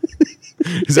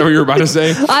 Is that what you were about to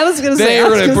say? I was going to say. They were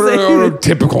going to put her on a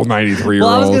typical 93-year-old. Well,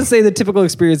 I was going to say the typical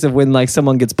experience of when like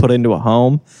someone gets put into a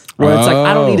home where it's like,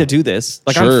 I don't need to do this.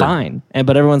 Like, Sure. I'm fine.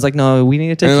 But everyone's like, no, we need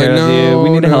to take And care like, of you. We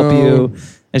need to help you.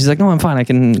 And she's like, no, I'm fine. I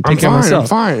can take care of myself. I'm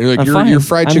fine. You're like, I'm your fine.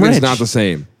 fried I'm chicken's rich. not the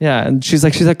same. Yeah. And she's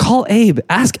like, call Abe.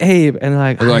 Ask Abe. And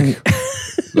Like,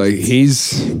 like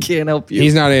he's can't help you.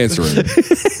 he's not answering.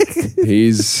 He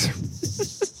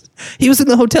was in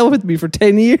the hotel with me for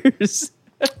 10 years.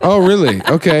 Oh, really?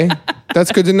 Okay.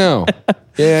 That's good to know.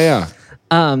 Yeah.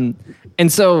 And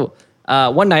so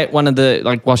one night, one of the,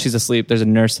 like, while she's asleep, there's a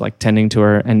nurse like tending to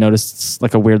her and noticed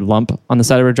like a weird lump on the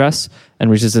side of her dress and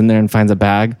reaches in there and finds a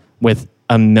bag with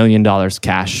 $1 million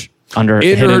cash hidden under her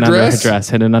dress.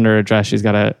 Hidden under her dress. She's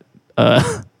got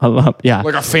a lump. Yeah.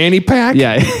 Like a fanny pack?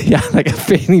 Yeah. Yeah. Like a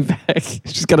fanny pack.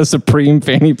 She's got a Supreme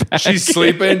fanny pack. She's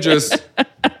sleeping just...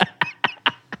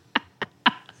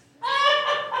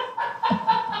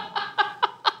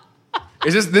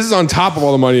 This is on top of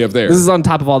all the money up there. This is on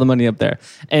top of all the money up there.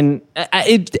 And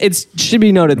it should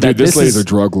be noted that this lady's a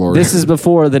drug lord. This is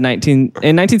before in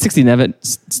 1969.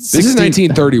 This is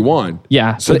 1931.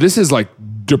 Yeah. So this is like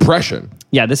depression.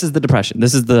 Yeah, this is the depression.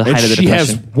 This is the height of the she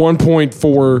depression. has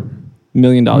 $1.4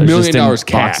 million just in cash.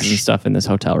 boxes and stuff in this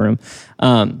hotel room.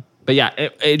 But yeah,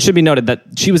 it should be noted that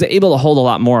she was able to hold a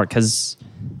lot more because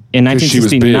in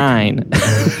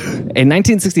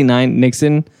 1969,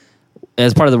 Nixon,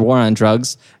 as part of the war on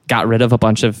drugs, got rid of a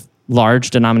bunch of large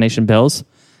denomination bills.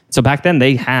 So back then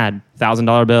they had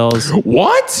 $1,000 bills,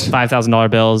 What? $5,000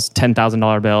 bills,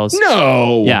 $10,000 bills.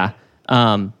 No. Yeah.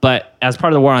 But as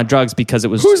part of the war on drugs, because it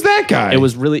was Who's that guy? It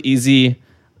was really easy.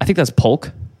 I think that's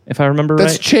Polk, if I remember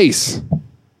That's right. Chase.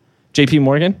 JP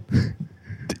Morgan.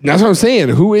 That's what I'm saying.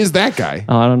 Who is that guy?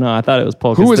 Oh, I don't know. I thought it was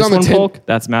Polk. Who Is was this on the one 10 Polk?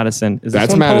 That's Madison. Is this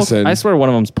That's one Polk? Madison. I swear one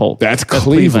of them's Polk. That's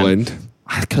Cleveland.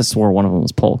 I could have swore one of them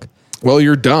was Polk. Well,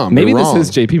 you're dumb. Maybe You're this wrong. is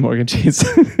JP Morgan Chase.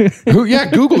 Who? Yeah,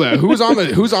 Google that. Who's on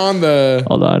the?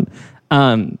 Hold on.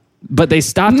 But they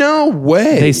stopped. No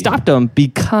way. They stopped them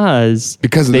because of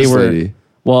they this were lady.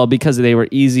 well because they were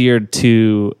easier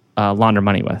to launder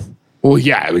money with. Well,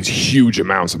 yeah, it was huge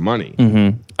amounts of money.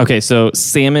 Okay, so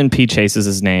Salmon P. Chase is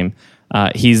his name.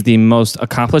 He's the most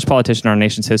accomplished politician in our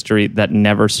nation's history that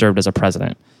never served as a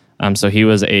president. So he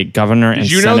was a governor and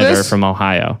you know senator this? from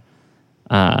Ohio.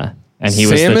 And he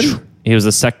Salmon? was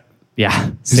the yeah.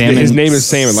 His name is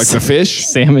Salmon, like the fish.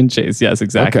 Salmon Chase, yes,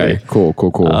 exactly. Okay, cool.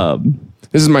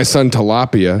 This is my son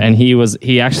Tilapia. And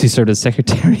he actually served as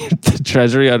Secretary of the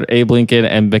Treasury under Abe Lincoln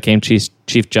and became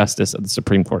Chief Justice of the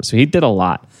Supreme Court. So he did a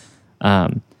lot.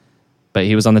 But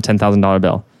he was on the $10,000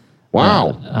 bill.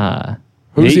 Wow.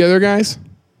 Who's the other guys?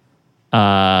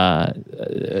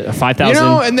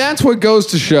 5,000. And that's what goes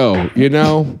to show, at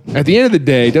the end of the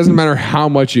day, it doesn't matter how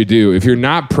much you do. If you're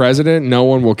not president, no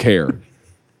one will care.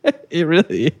 It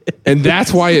really is. And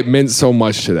that's why it meant so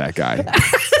much to that guy.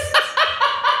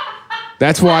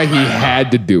 That's why he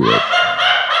had to do it.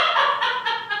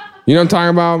 You know what I'm talking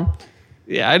about?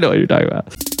 Yeah, I know what you're talking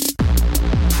about.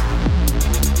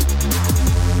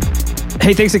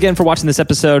 Hey, thanks again for watching this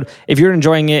episode. If you're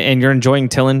enjoying it and you're enjoying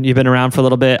Tillin, you've been around for a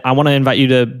little bit, I want to invite you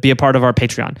to be a part of our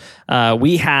Patreon.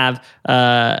 We have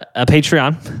a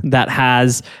Patreon that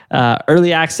has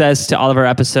early access to all of our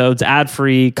episodes,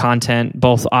 ad-free content,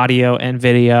 both audio and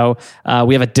video.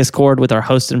 We have a Discord with our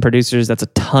hosts and producers. That's a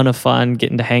ton of fun,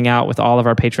 getting to hang out with all of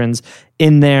our patrons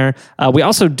in there. We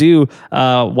also do,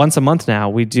 once a month now,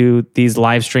 we do these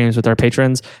live streams with our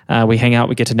patrons. We hang out,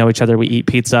 we get to know each other, we eat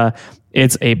pizza.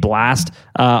 It's a blast,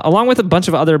 along with a bunch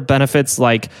of other benefits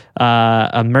like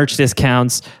merch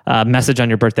discounts, message on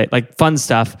your birthday, like fun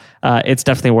stuff. It's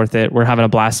definitely worth it. We're having a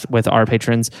blast with our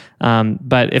patrons.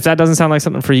 But if that doesn't sound like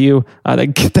something for you,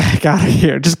 then get the heck out of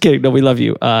here. Just kidding. No, we love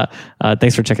you.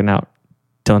 Thanks for checking out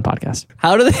Tillin Podcast.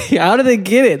 How do they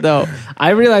get it though?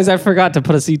 I realized I forgot to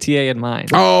put a CTA in mine.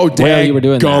 Oh, dang. you were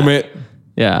doing gummit.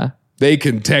 Yeah. They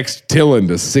can text Tillin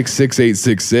to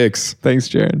 66866. Thanks,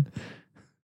 Jared.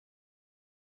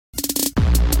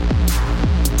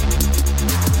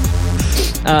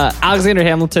 Alexander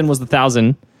Hamilton was the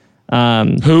 1,000.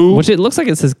 Who? Which it looks like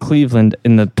it says Cleveland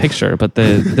in the picture, but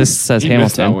this says You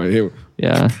missed that Hamilton. one.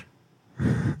 Yeah.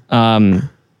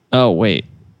 Oh wait.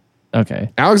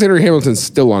 Okay. Alexander Hamilton's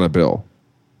still on a bill.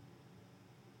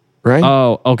 Right?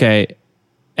 Oh, okay.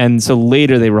 And so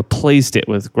later they replaced it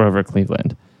with Grover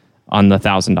Cleveland on the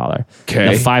 $1,000.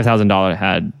 Okay. The $5,000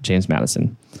 had James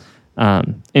Madison.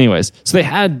 Anyways, so they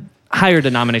had higher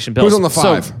denomination bills. Who's on the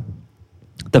 5? So,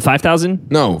 the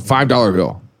 5,000? No, $5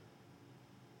 bill.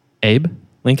 Abe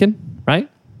Lincoln, right?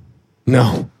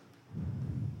 No.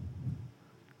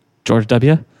 George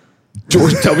W.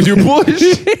 George W. Bush.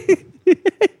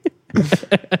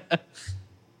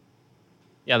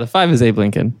 Yeah, the 5 is Abe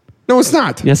Lincoln. No, it's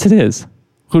not. Yes, it is.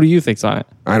 Who do you think's on it?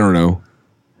 I don't know.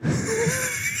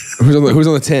 Who's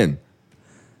on the 10?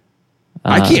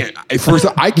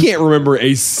 I can't remember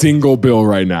a single bill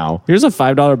right now. Here's a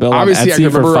 $5 bill. Obviously, on Etsy I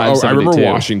remember $5.72.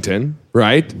 Washington,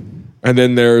 right? And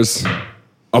then there's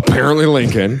apparently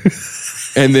Lincoln.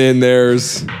 And then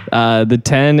there's the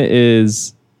 10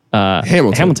 is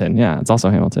Hamilton. Hamilton. Yeah, it's also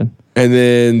Hamilton. And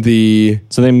then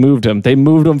So they moved him. They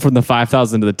moved him from the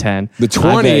 5,000 to the 10. The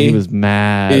 20 I bet he was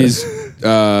mad. is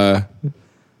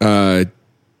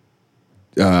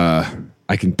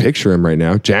I can picture him right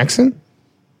now. Jackson?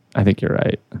 I think you're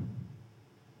right.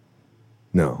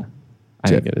 No. I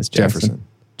think it is Jackson. Jefferson.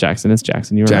 Jackson is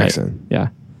Jackson. You were Jackson. right. Yeah.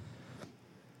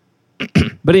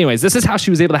 But anyways, this is how she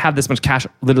was able to have this much cash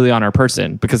literally on her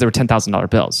person because they were $10,000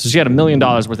 bills. So she had $1 million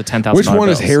worth of $10,000. Which one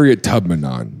bills. is Harriet Tubman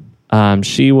on?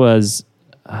 She was.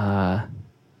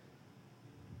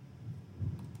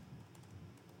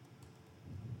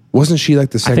 Wasn't she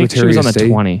like the I think she Secretary was of on the State?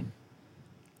 20.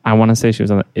 I want to say she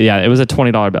was on the. Yeah, it was a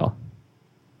 $20 bill.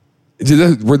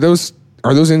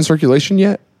 Are those in circulation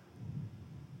yet?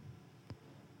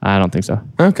 I don't think so.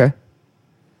 Okay.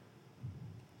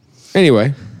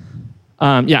 Anyway,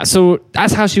 Yeah, so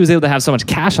that's how she was able to have so much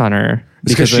cash on her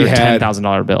because she she had had-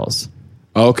 $10,000 bills.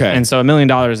 okay. And so $1 million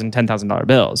in $10,000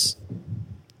 bills,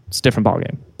 it's a different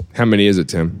ballgame. How many is it,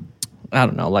 Tim? I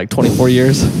don't know, like 24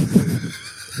 years.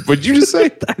 What'd you just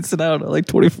say? I said, I don't know, like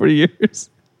 24 years.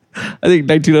 I think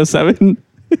 1907.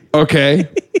 Okay.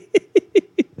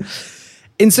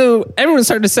 And so everyone's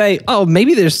starting to say, oh,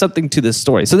 maybe there's something to this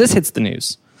story. So this hits the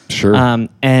news. Sure.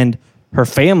 And her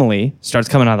family starts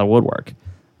coming out of the woodwork.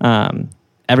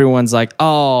 Everyone's like,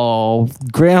 oh,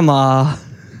 grandma.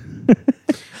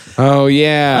 Oh,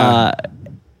 yeah.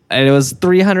 And it was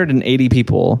 380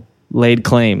 people laid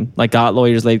claim, like got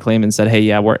lawyers laid claim and said, hey,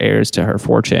 yeah, we're heirs to her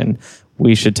fortune.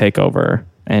 We should take over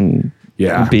and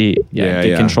get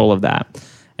control of that.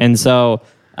 And so,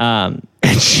 and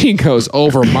she goes,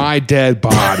 over my dead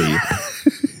body.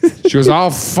 She goes, I'll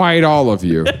fight all of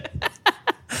you.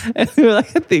 and they were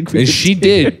like, I think we And could she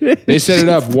did. They set it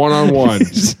up one-on-one.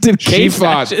 did She cage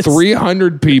fought matches.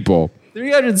 300 people.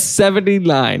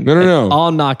 379. No.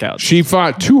 All knockouts. She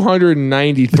fought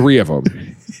 293 of them.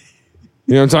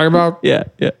 You know what I'm talking about? Yeah.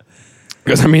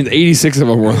 Because 86 of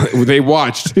them they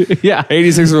watched. Yeah.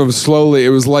 86 of them slowly. It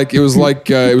was like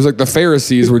the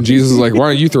Pharisees when Jesus was like, "Why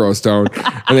don't you throw a stone?"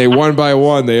 And they one by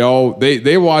one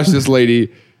they watched this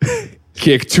lady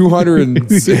kick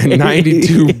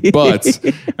 292 butts,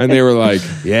 and they were like,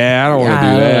 "Yeah, I don't want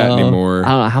to do that anymore." I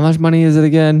don't know. How much money is it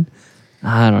again?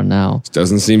 I don't know.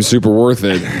 Doesn't seem super worth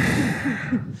it.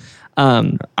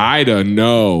 I don't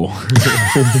know.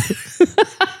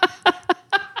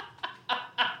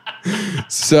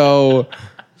 So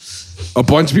a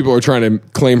bunch of people are trying to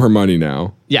claim her money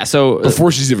now Yeah. So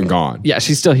before she's even gone. yeah,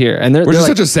 she's still here, and they're Which is like,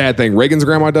 such a sad thing. Reagan's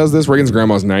grandma does this. Reagan's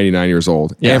grandma's 99 years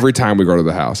old. Yeah. Every time we go to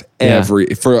the house, Yeah.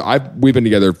 we've been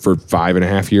together for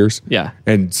 5.5 years. Yeah.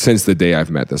 And since the day I've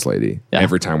met this lady, Yeah.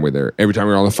 every time we're there, every time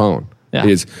we're on the phone, Yeah.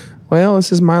 is, well,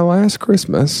 this is my last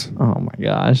Christmas. oh my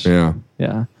gosh. Yeah.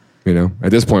 Yeah. You know, at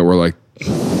this point, we're like,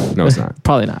 no, it's not.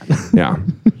 Probably not. Yeah.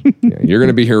 Yeah. You're going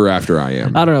to be here after I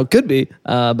am. I don't know. Could be,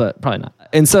 but probably not.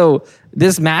 And so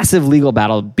this massive legal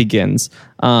battle begins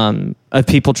of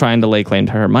people trying to lay claim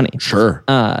to her money. Sure.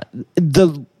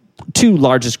 The two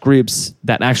largest groups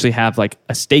that actually have like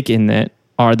a stake in it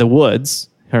are the Woods,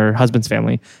 her husband's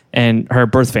family, and her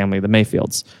birth family, the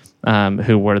Mayfields,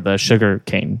 who were the sugar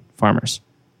cane farmers.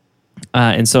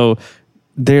 And so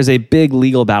there's a big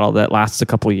legal battle that lasts a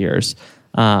couple years.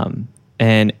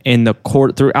 And in the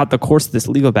court, throughout the course of this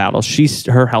legal battle,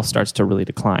 her health starts to really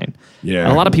decline. Yeah.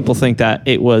 And a lot of people think that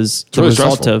it was the really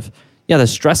result stressful. of the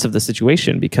stress of the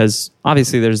situation, because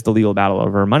obviously there's the legal battle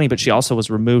over her money, but she also was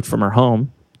removed from her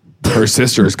home. Her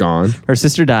sister's gone. Her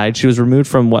sister died. She was removed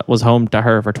from what was home to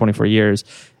her for 24 years.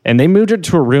 And they moved her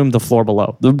to a room the floor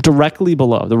below, the room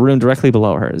directly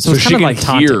below her. So it's she kind of can like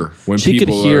taunting. hear when she could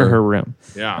people hear are- her room.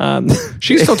 Yeah.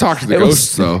 She can still talk to the It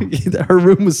was- ghosts, though. Her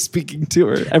room was speaking to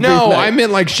her. Every No, night. I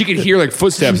meant like she could hear like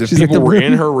footsteps if She's like, people the were room-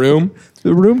 in her room.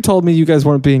 The room told me you guys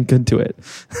weren't being good to it.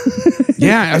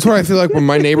 Yeah, that's what I feel like when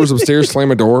my neighbors upstairs slam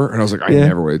a door, and I was like, I Yeah.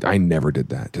 never did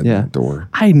that to Yeah. that door.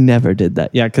 I never did that.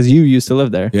 Yeah, because you used to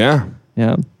live there. Yeah,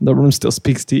 Yeah. The room still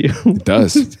speaks to you. it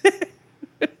does.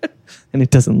 And it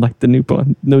doesn't like the new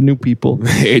people.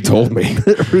 It told me,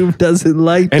 The room doesn't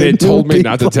like and the it told new me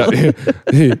not to people.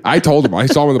 tell. I told him. I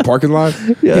saw him in the parking lot.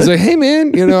 Yeah. He's like, "Hey,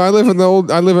 man, I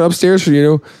live upstairs for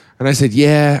you." And I said,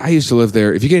 "Yeah, I used to live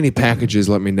there. If you get any packages,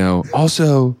 let me know.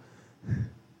 Also."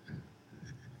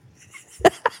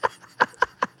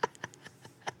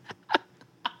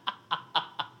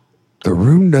 The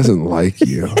room doesn't like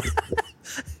you.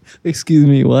 Excuse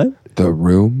me, what? The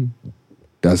room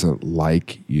doesn't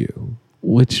like you.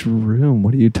 Which room?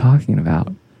 What are you talking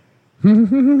about?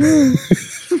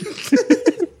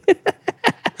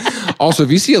 Also,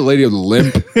 if you see a lady with a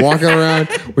limp walking around,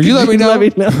 would you let me know? Let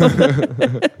me know.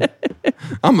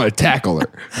 I'm going to tackle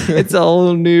her. It's a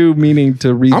whole new meaning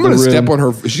to read. I'm going to step on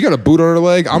her. She's got a boot on her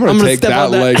leg. I'm going to take that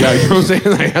leg out. You know what I'm saying?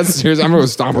 Like, that's serious. I'm going to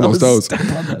stomp on those toes.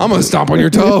 I'm going to stomp on your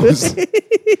toes.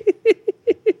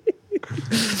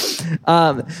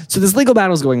 So this legal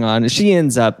battle is going on. She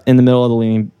ends up in the middle of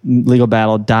the legal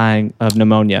battle dying of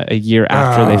pneumonia a year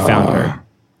after they found her.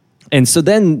 And so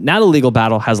then now the legal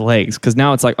battle has legs because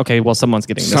now it's like, okay, well, someone's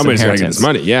getting this Somebody's going to get inheritance. this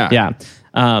money, yeah. Yeah.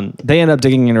 They end up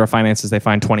digging into her finances. They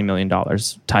find $20 million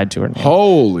tied to her name.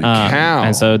 Holy cow.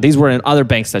 And so these were in other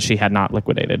banks that she had not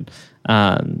liquidated.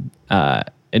 And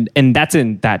that's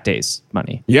in that day's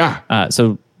money. Yeah.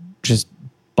 So just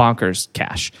bonkers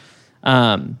cash.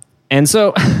 And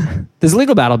so this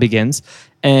legal battle begins,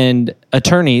 and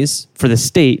attorneys for the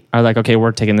state are like, okay,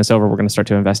 we're taking this over. We're going to start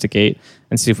to investigate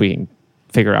and see if we can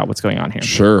figure out what's going on here.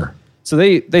 Sure. So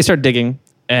they start digging,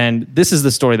 and this is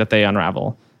the story that they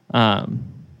unravel.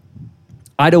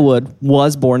 Ida Wood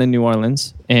was born in New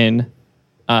Orleans in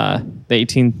the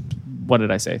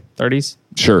 30s?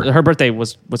 Sure. Her birthday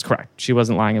was correct. She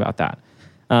wasn't lying about that.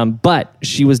 But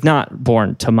she was not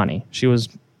born to money. She was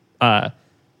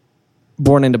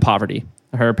born into poverty.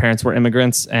 Her parents were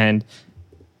immigrants, and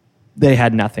they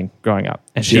had nothing growing up,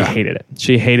 and she hated it.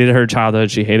 She hated her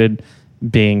childhood. She hated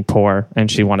being poor,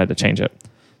 and she wanted to change it.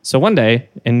 So one day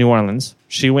in New Orleans,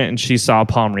 she went and she saw a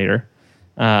palm reader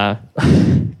to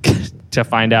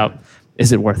find out,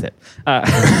 is it worth it? And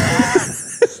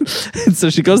so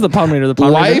she goes to the palm reader.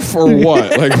 Life or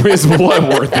what? Like, is what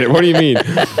worth it? What do you mean?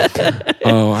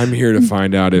 Oh, I'm here to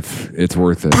find out if it's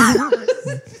worth it.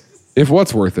 If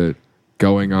what's worth it?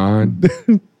 Going on?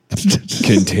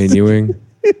 Continuing?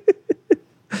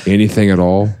 Anything at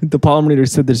all? The palm reader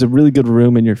said there's a really good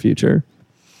room in your future.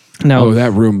 No. Oh,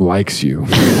 that room likes you.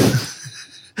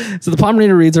 So the palm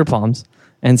reader reads her palms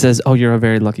and says, oh, you're a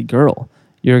very lucky girl.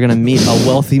 You're going to meet a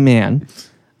wealthy man,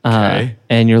 Okay.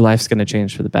 and your life's going to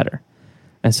change for the better.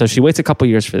 And so she waits a couple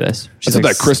years for this. She's That's what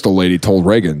like, that crystal lady told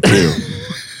Reagan, too.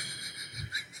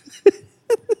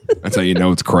 That's how you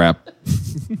know it's crap.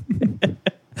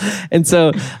 and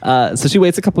so she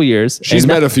waits a couple years. She's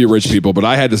met a few rich people, but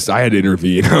I had to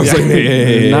intervene. I was like,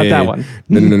 hey, not that one.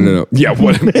 No. Yeah,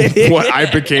 what I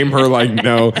became her like,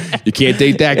 no, you can't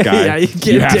date that guy. Yeah, you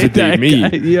can't have to date me.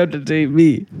 Guy. You have to date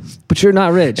me. But you're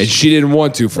not rich. And she didn't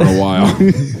want to for a while.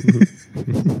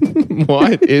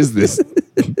 What is this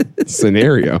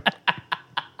scenario?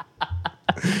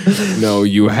 No,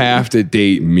 you have to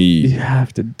date me. You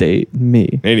have to date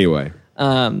me. Anyway.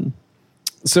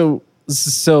 So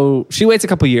she waits a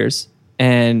couple years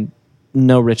and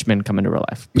no rich men come into her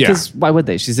life. Because why would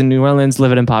they? She's in New Orleans,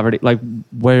 living in poverty. Like,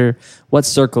 what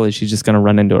circle is she just going to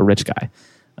run into a rich guy?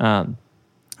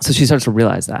 So she starts to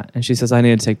realize that. And she says, I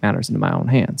need to take matters into my own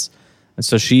hands. And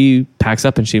so she packs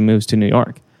up and she moves to New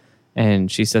York.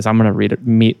 And she says, I'm going to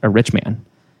meet a rich man. And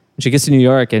she gets to New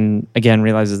York and, again,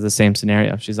 realizes the same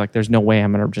scenario. She's like, there's no way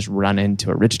I'm going to just run into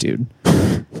a rich dude.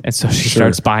 And so she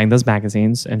starts buying those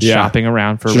magazines and shopping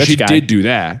around for a rich guy. She did do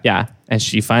that. Yeah. And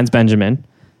she finds Benjamin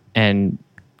and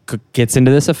gets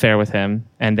into this affair with him.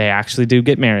 And they actually do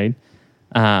get married.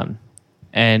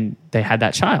 And they had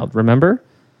that child, remember?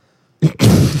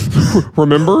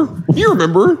 Remember? You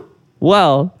remember?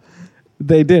 Well,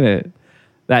 they didn't.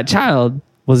 That child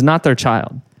was not their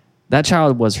child. That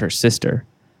child was her sister.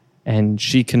 And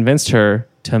she convinced her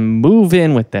to move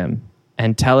in with them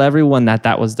and tell everyone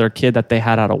that was their kid that they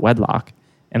had out of wedlock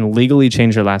and legally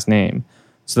change her last name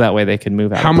so that way they could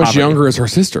move out. How much younger is her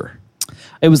sister?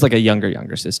 It was like a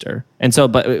younger sister. And so,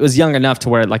 but it was young enough to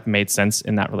where it like made sense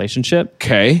in that relationship.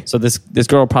 Okay. So this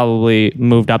girl probably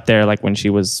moved up there like when she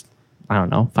was, I don't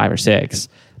know, 5 or 6,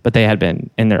 but they had been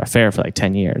in their affair for like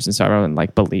 10 years. And so everyone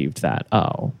like believed that,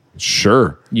 oh,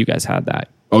 sure, you guys had that.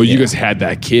 Oh, you guys had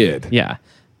that kid. Yeah.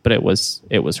 But it was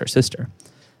her sister.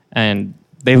 And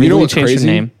they legally changed her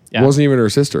name. Yeah. It wasn't even her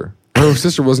sister. Her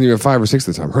sister wasn't even 5 or 6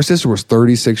 at the time. Her sister was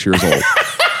 36 years old.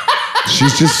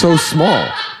 She's just so small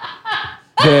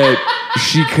that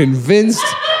she convinced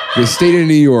the state of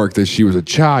New York that she was a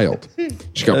child.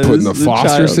 She got put in the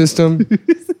foster system.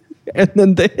 And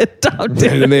then they adopted her.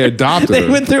 And then they adopted her. They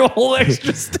went through a whole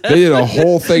extra step. They did a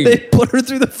whole thing. They put her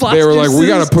through the foster system. They were like, we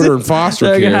got to put her in foster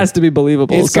care. It has to be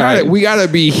believable. We got to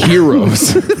be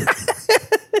heroes.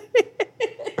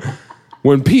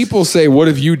 When people say, what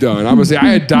have you done? I'm going to say,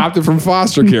 I adopted from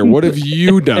foster care. What have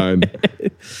you done?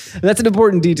 That's an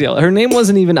important detail. Her name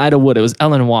wasn't even Ida Wood. It was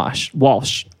Ellen Walsh.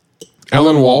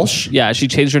 Ellen Walsh? Yeah, she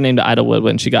changed her name to Ida Wood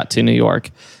when she got to New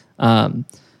York. But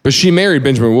she married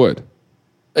Benjamin Wood.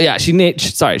 Yeah, she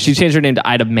changed her name to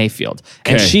Ida Mayfield.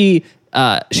 And Okay.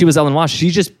 she was Ellen Walsh. She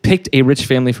just picked a rich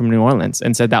family from New Orleans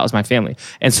and said that was my family.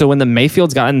 And so when the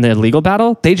Mayfields got in the legal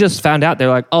battle, they just found out. They're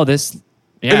like, oh, this...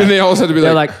 Yeah. And then they all had to be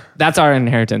They're like, like, that's our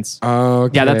inheritance.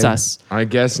 okay, Yeah, that's us. I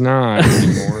guess not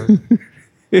anymore.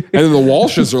 And then the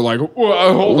Walshes are like,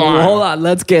 whoa, hold on. Hold on,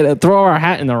 let's throw our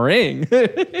hat in the ring.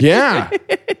 Yeah.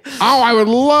 Oh, I would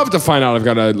love to find out I've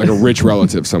got a rich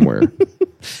relative somewhere.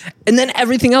 And then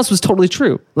everything else was totally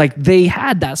true. Like they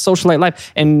had that socialite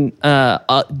life, and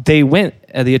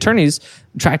the attorneys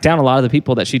tracked down a lot of the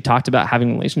people that she talked about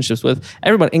having relationships with.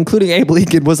 Everybody, including Abe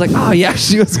Lincoln, was like, "Oh yeah,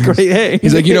 she was great." Hey.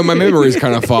 He's like, my memory is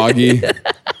kind of foggy.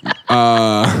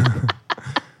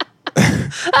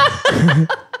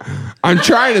 I'm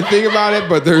trying to think about it,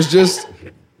 but there's just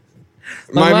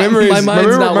my memory. My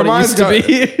mind's not what it used to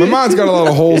be. My mind's got a lot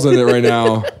of holes in it right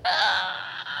now.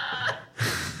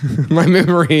 My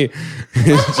memory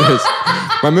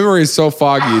is so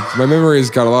foggy. My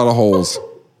memory's got a lot of holes.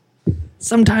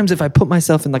 Sometimes if I put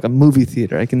myself in like a movie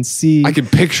theater, I can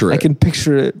picture it. I can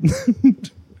picture it.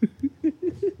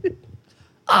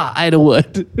 Ida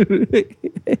Wood.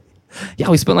 Yeah,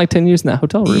 we spent like 10 years in that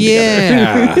hotel room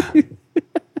together.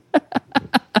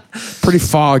 Pretty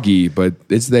foggy, but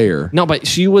it's there. No, but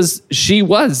she was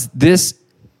this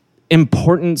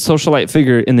important socialite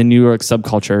figure in the New York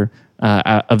subculture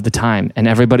of the time, and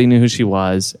everybody knew who she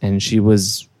was, and she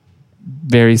was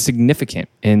very significant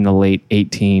in the late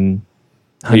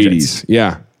 1800s.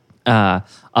 Yeah.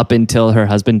 Up until her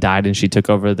husband died and she took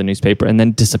over the newspaper and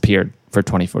then disappeared for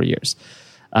 24 years.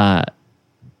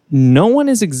 No one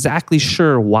is exactly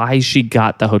sure why she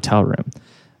got the hotel room.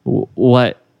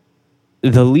 What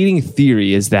the leading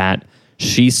theory is that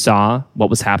she saw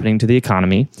what was happening to the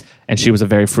economy, and she was a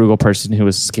very frugal person who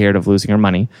was scared of losing her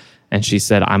money. And she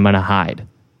said, I'm going to hide.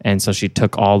 And so she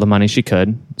took all the money she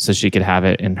could so she could have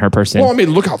it in her person. Well, I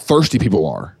mean, look how thirsty people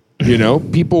are.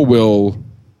 People will,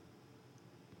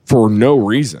 for no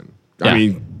reason. Yeah. I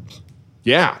mean,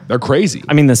 yeah, they're crazy.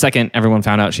 I mean, the second everyone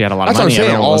found out she had a lot of That's money, what I'm saying.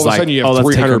 everyone All was of a like, sudden you have let's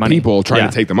take her 300 money. people trying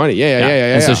to take the money. Yeah.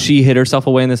 And so she hid herself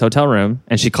away in this hotel room,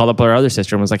 and she called up her other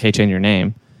sister and was like, hey, change your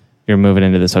name. You're moving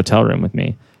into this hotel room with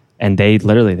me. And they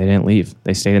didn't leave.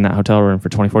 They stayed in that hotel room for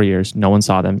 24 years. No one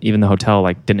saw them. Even the hotel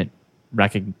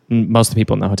most of the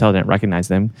people in the hotel didn't recognize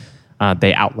them.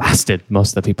 They outlasted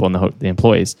most of the people in the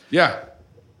employees. Yeah.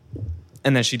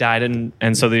 And then she died,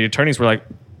 and so the attorneys were like,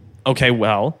 okay,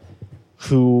 well,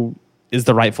 who is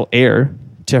the rightful heir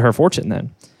to her fortune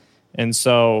then? And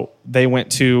so they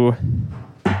went to...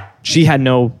 She had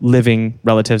no living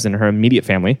relatives in her immediate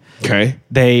family. Okay.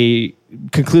 They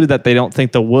concluded that they don't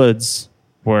think the Woods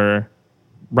were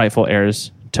rightful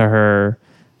heirs to her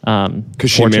because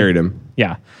she married him.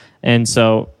 Yeah. And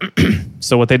so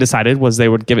what they decided was they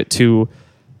would give it to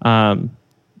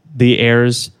the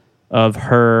heirs of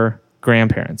her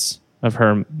grandparents, of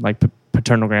her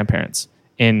paternal grandparents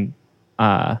in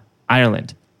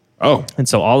Ireland. Oh. And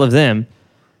so all of them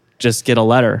just get a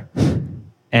letter,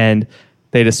 and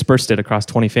they dispersed it across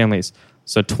 20 families.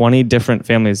 So 20 different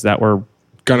families that were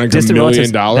gonna get $1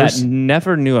 million that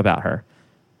never knew about her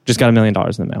just got $1 million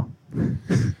in the mail.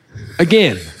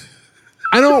 Again,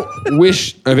 I don't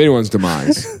wish of anyone's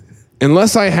demise.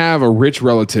 Unless I have a rich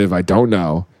relative I don't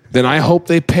know, then I hope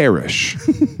they perish.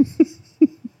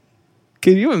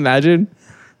 Can you imagine?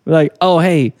 Like, oh,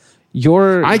 hey,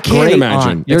 I can't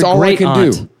imagine. It's all I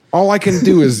can do. All I can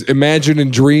do is imagine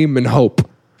and dream and hope.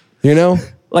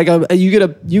 Like you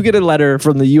get a letter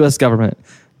from the U.S. government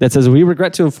that says, we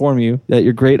regret to inform you that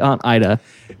your great aunt Ida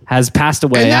has passed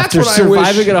away after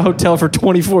surviving in a hotel for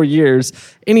 24 years.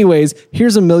 Anyways,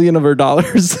 here's $1 million of her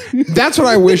dollars. That's what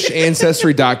I wish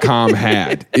Ancestry.com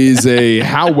had, is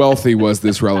how wealthy was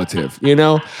this relative?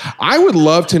 I would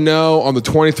love to know on the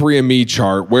 23andMe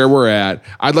chart where we're at.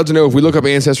 I'd love to know if we look up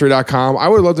Ancestry.com. I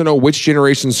would love to know which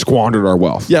generation squandered our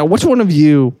wealth. Yeah, which one of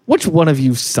you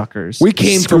suckers? We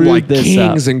came from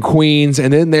kings and queens,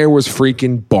 and then there was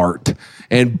freaking Bart.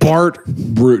 And Bart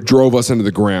drove us into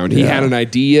the ground. He had an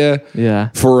idea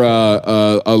for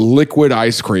a liquid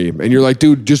ice cream. And you're like,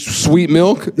 dude, just sweet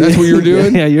milk? That's what you're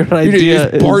doing? Yeah, your idea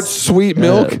is Bart's sweet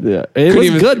milk? Yeah. It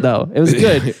was good, though. It was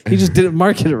good. He just didn't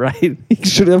market it right. He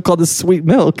should have called this sweet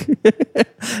milk.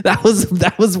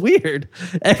 That was weird.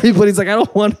 Everybody's like, I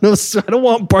don't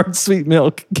want Bart's sweet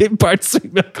milk. Get Bart's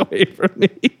sweet milk away from me.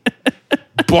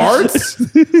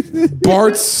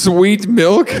 Bart's sweet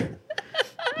milk?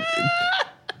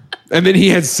 And then he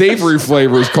had savory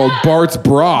flavors called Bart's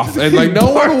Broth. And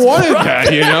no one wanted that,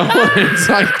 It's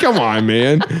like, come on,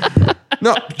 man.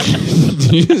 No.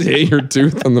 Did you just hit your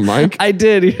tooth on the mic? I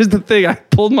did. Here's the thing. I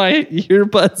pulled my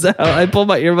earbuds out. I pulled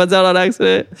my earbuds out on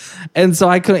accident. And so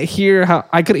I couldn't hear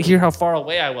how far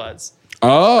away I was.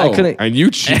 Oh. I couldn't. And you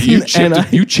chipped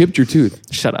your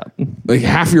tooth. Shut up. Like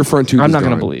half your front tooth I'm is not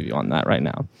going to gone. believe you on that right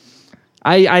now.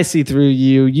 I see through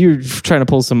you. You're trying to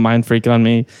pull some mind freak on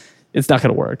me. It's not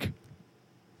going to work.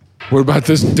 What about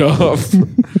this dove?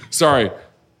 Sorry.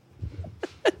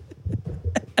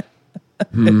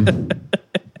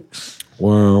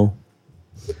 Wow.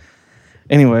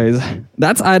 Anyways,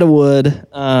 that's Ida Wood.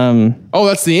 Oh,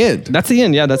 that's the end. That's the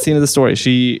end. Yeah, that's the end of the story.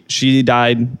 She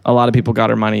died. A lot of people got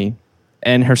her money,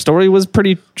 and her story was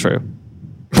pretty true.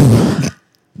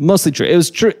 Mostly true. It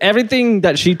was true. Everything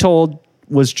that she told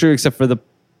was true except for the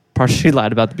part she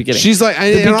lied about at the beginning. She's like, the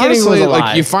and beginning honestly, was a lie.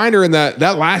 like you find her in that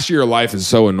last year of life is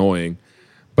so annoying,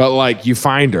 but like you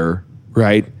find her,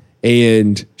 right?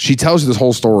 And she tells you this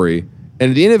whole story. And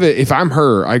at the end of it, if I'm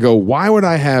her, I go, why would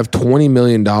I have $20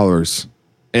 million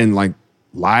and like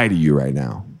lie to you right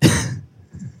now?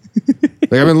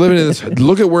 Like I've been living in this.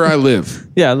 Look at where I live.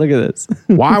 Yeah, look at this.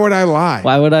 Why would I lie?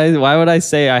 Why would I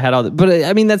say I had all that? But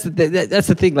I mean, that's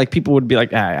the thing. Like people would be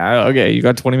like, okay, you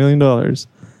got $20 million.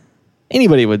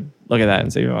 Anybody would look at that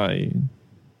and say, oh,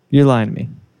 you're lying to me.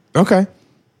 Okay.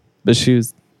 But she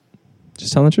was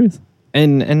just telling the truth.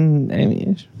 And I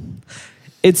mean,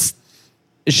 it's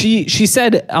she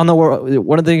said on the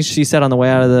one of the things she said on the way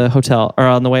out of the hotel or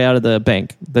on the way out of the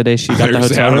bank the day she got the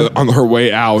hotel room, on her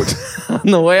way out. on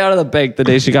the way out of the bank the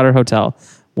day she got her hotel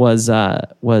was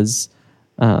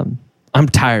I'm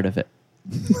tired of it.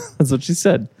 That's what she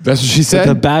said. That's what she said.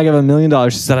 The bag of $1 million.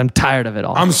 She said, I'm tired of it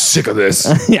all. I'm sick of this.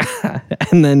 Yeah.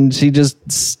 And then she just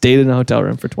stayed in a hotel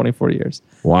room for 24 years.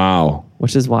 Wow.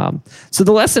 Which is wild. So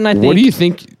the lesson I think. What do you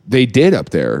think they did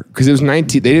up there? Because it was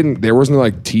 19. There wasn't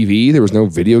like TV. There was no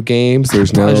video games.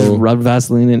 There's I just no. rubbed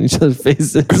Vaseline in each other's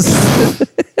faces.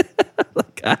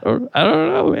 Like, I don't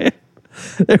know, man.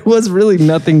 There was really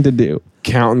nothing to do.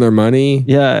 Counting their money.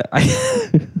 Yeah.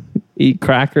 I eat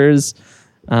crackers.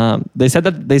 They said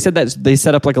that they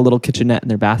set up like a little kitchenette in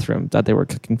their bathroom that they were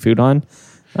cooking food on.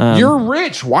 You're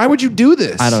rich. Why would you do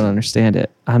this? I don't understand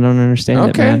it. I don't understand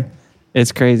it, man.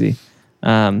 It's crazy.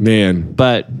 Man.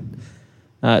 But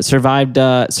survived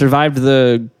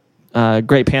the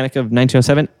Great Panic of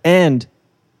 1907 and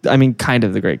I mean kind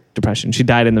of the Great Depression. She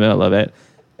died in the middle of it.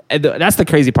 And that's the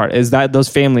crazy part is that those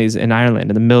families in Ireland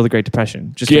in the middle of the Great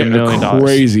Depression just get $1 million.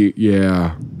 Crazy.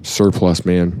 Yeah. Surplus,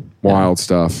 man. Wild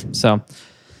stuff. So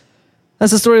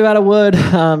that's the story of Ida Wood.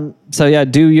 So yeah,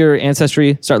 do your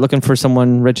ancestry. Start looking for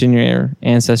someone rich in your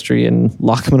ancestry and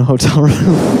lock them in a hotel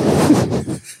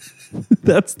room.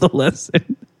 That's the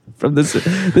lesson from this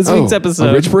week's episode.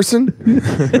 A rich person?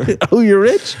 Oh, you're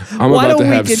rich? I'm about to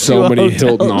have so many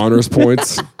Hilton honors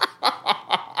points.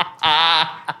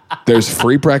 There's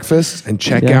free breakfast and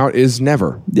checkout is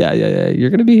never. Yeah.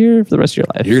 You're going to be here for the rest of your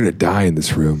life. You're going to die in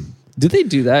this room. Do they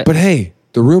do that? But hey,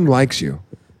 the room likes you.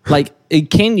 Like,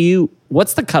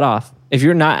 what's the cutoff? If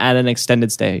you're not at an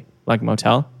extended stay, like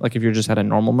motel, like if you're just at a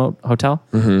normal hotel,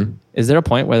 is there a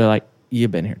point where they're like,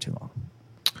 you've been here too long?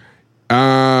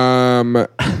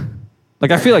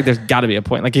 Like, I feel like there's got to be a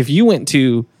point. Like, if you went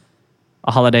to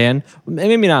a Holiday Inn,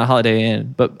 maybe not a Holiday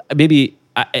Inn, but maybe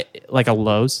like a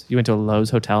Lowe's, you went to a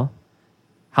Lowe's hotel,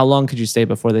 how long could you stay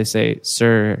before they say,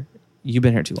 sir, you've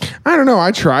been here too long? I don't know.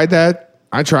 I tried that.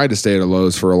 I tried to stay at a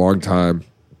Lowe's for a long time.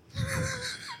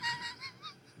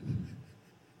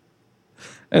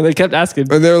 And they kept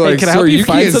asking. And they're like, hey, sir, you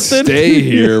can't stay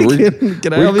here. We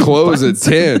close at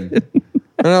 10.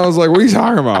 And I was like, what are you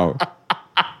talking about?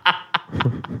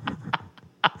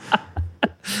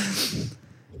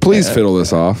 Please fiddle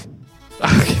this off.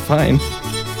 Okay, fine.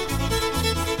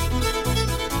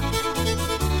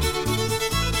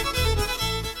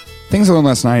 Things I Learned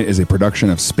Last Night is a production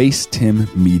of Space Tim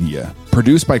Media.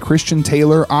 Produced by Christian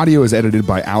Taylor, audio is edited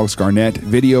by Alex Garnett,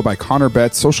 video by Connor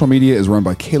Betts, social media is run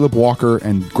by Caleb Walker,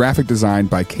 and graphic design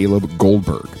by Caleb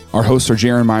Goldberg. Our hosts are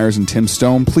Jaron Myers and Tim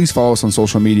Stone. Please follow us on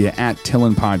social media at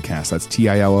Tillin Podcast. That's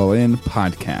TILLN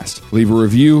Podcast. Leave a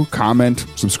review, comment,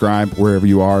 subscribe wherever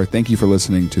you are. Thank you for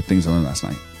listening to Things I Learned Last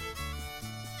Night.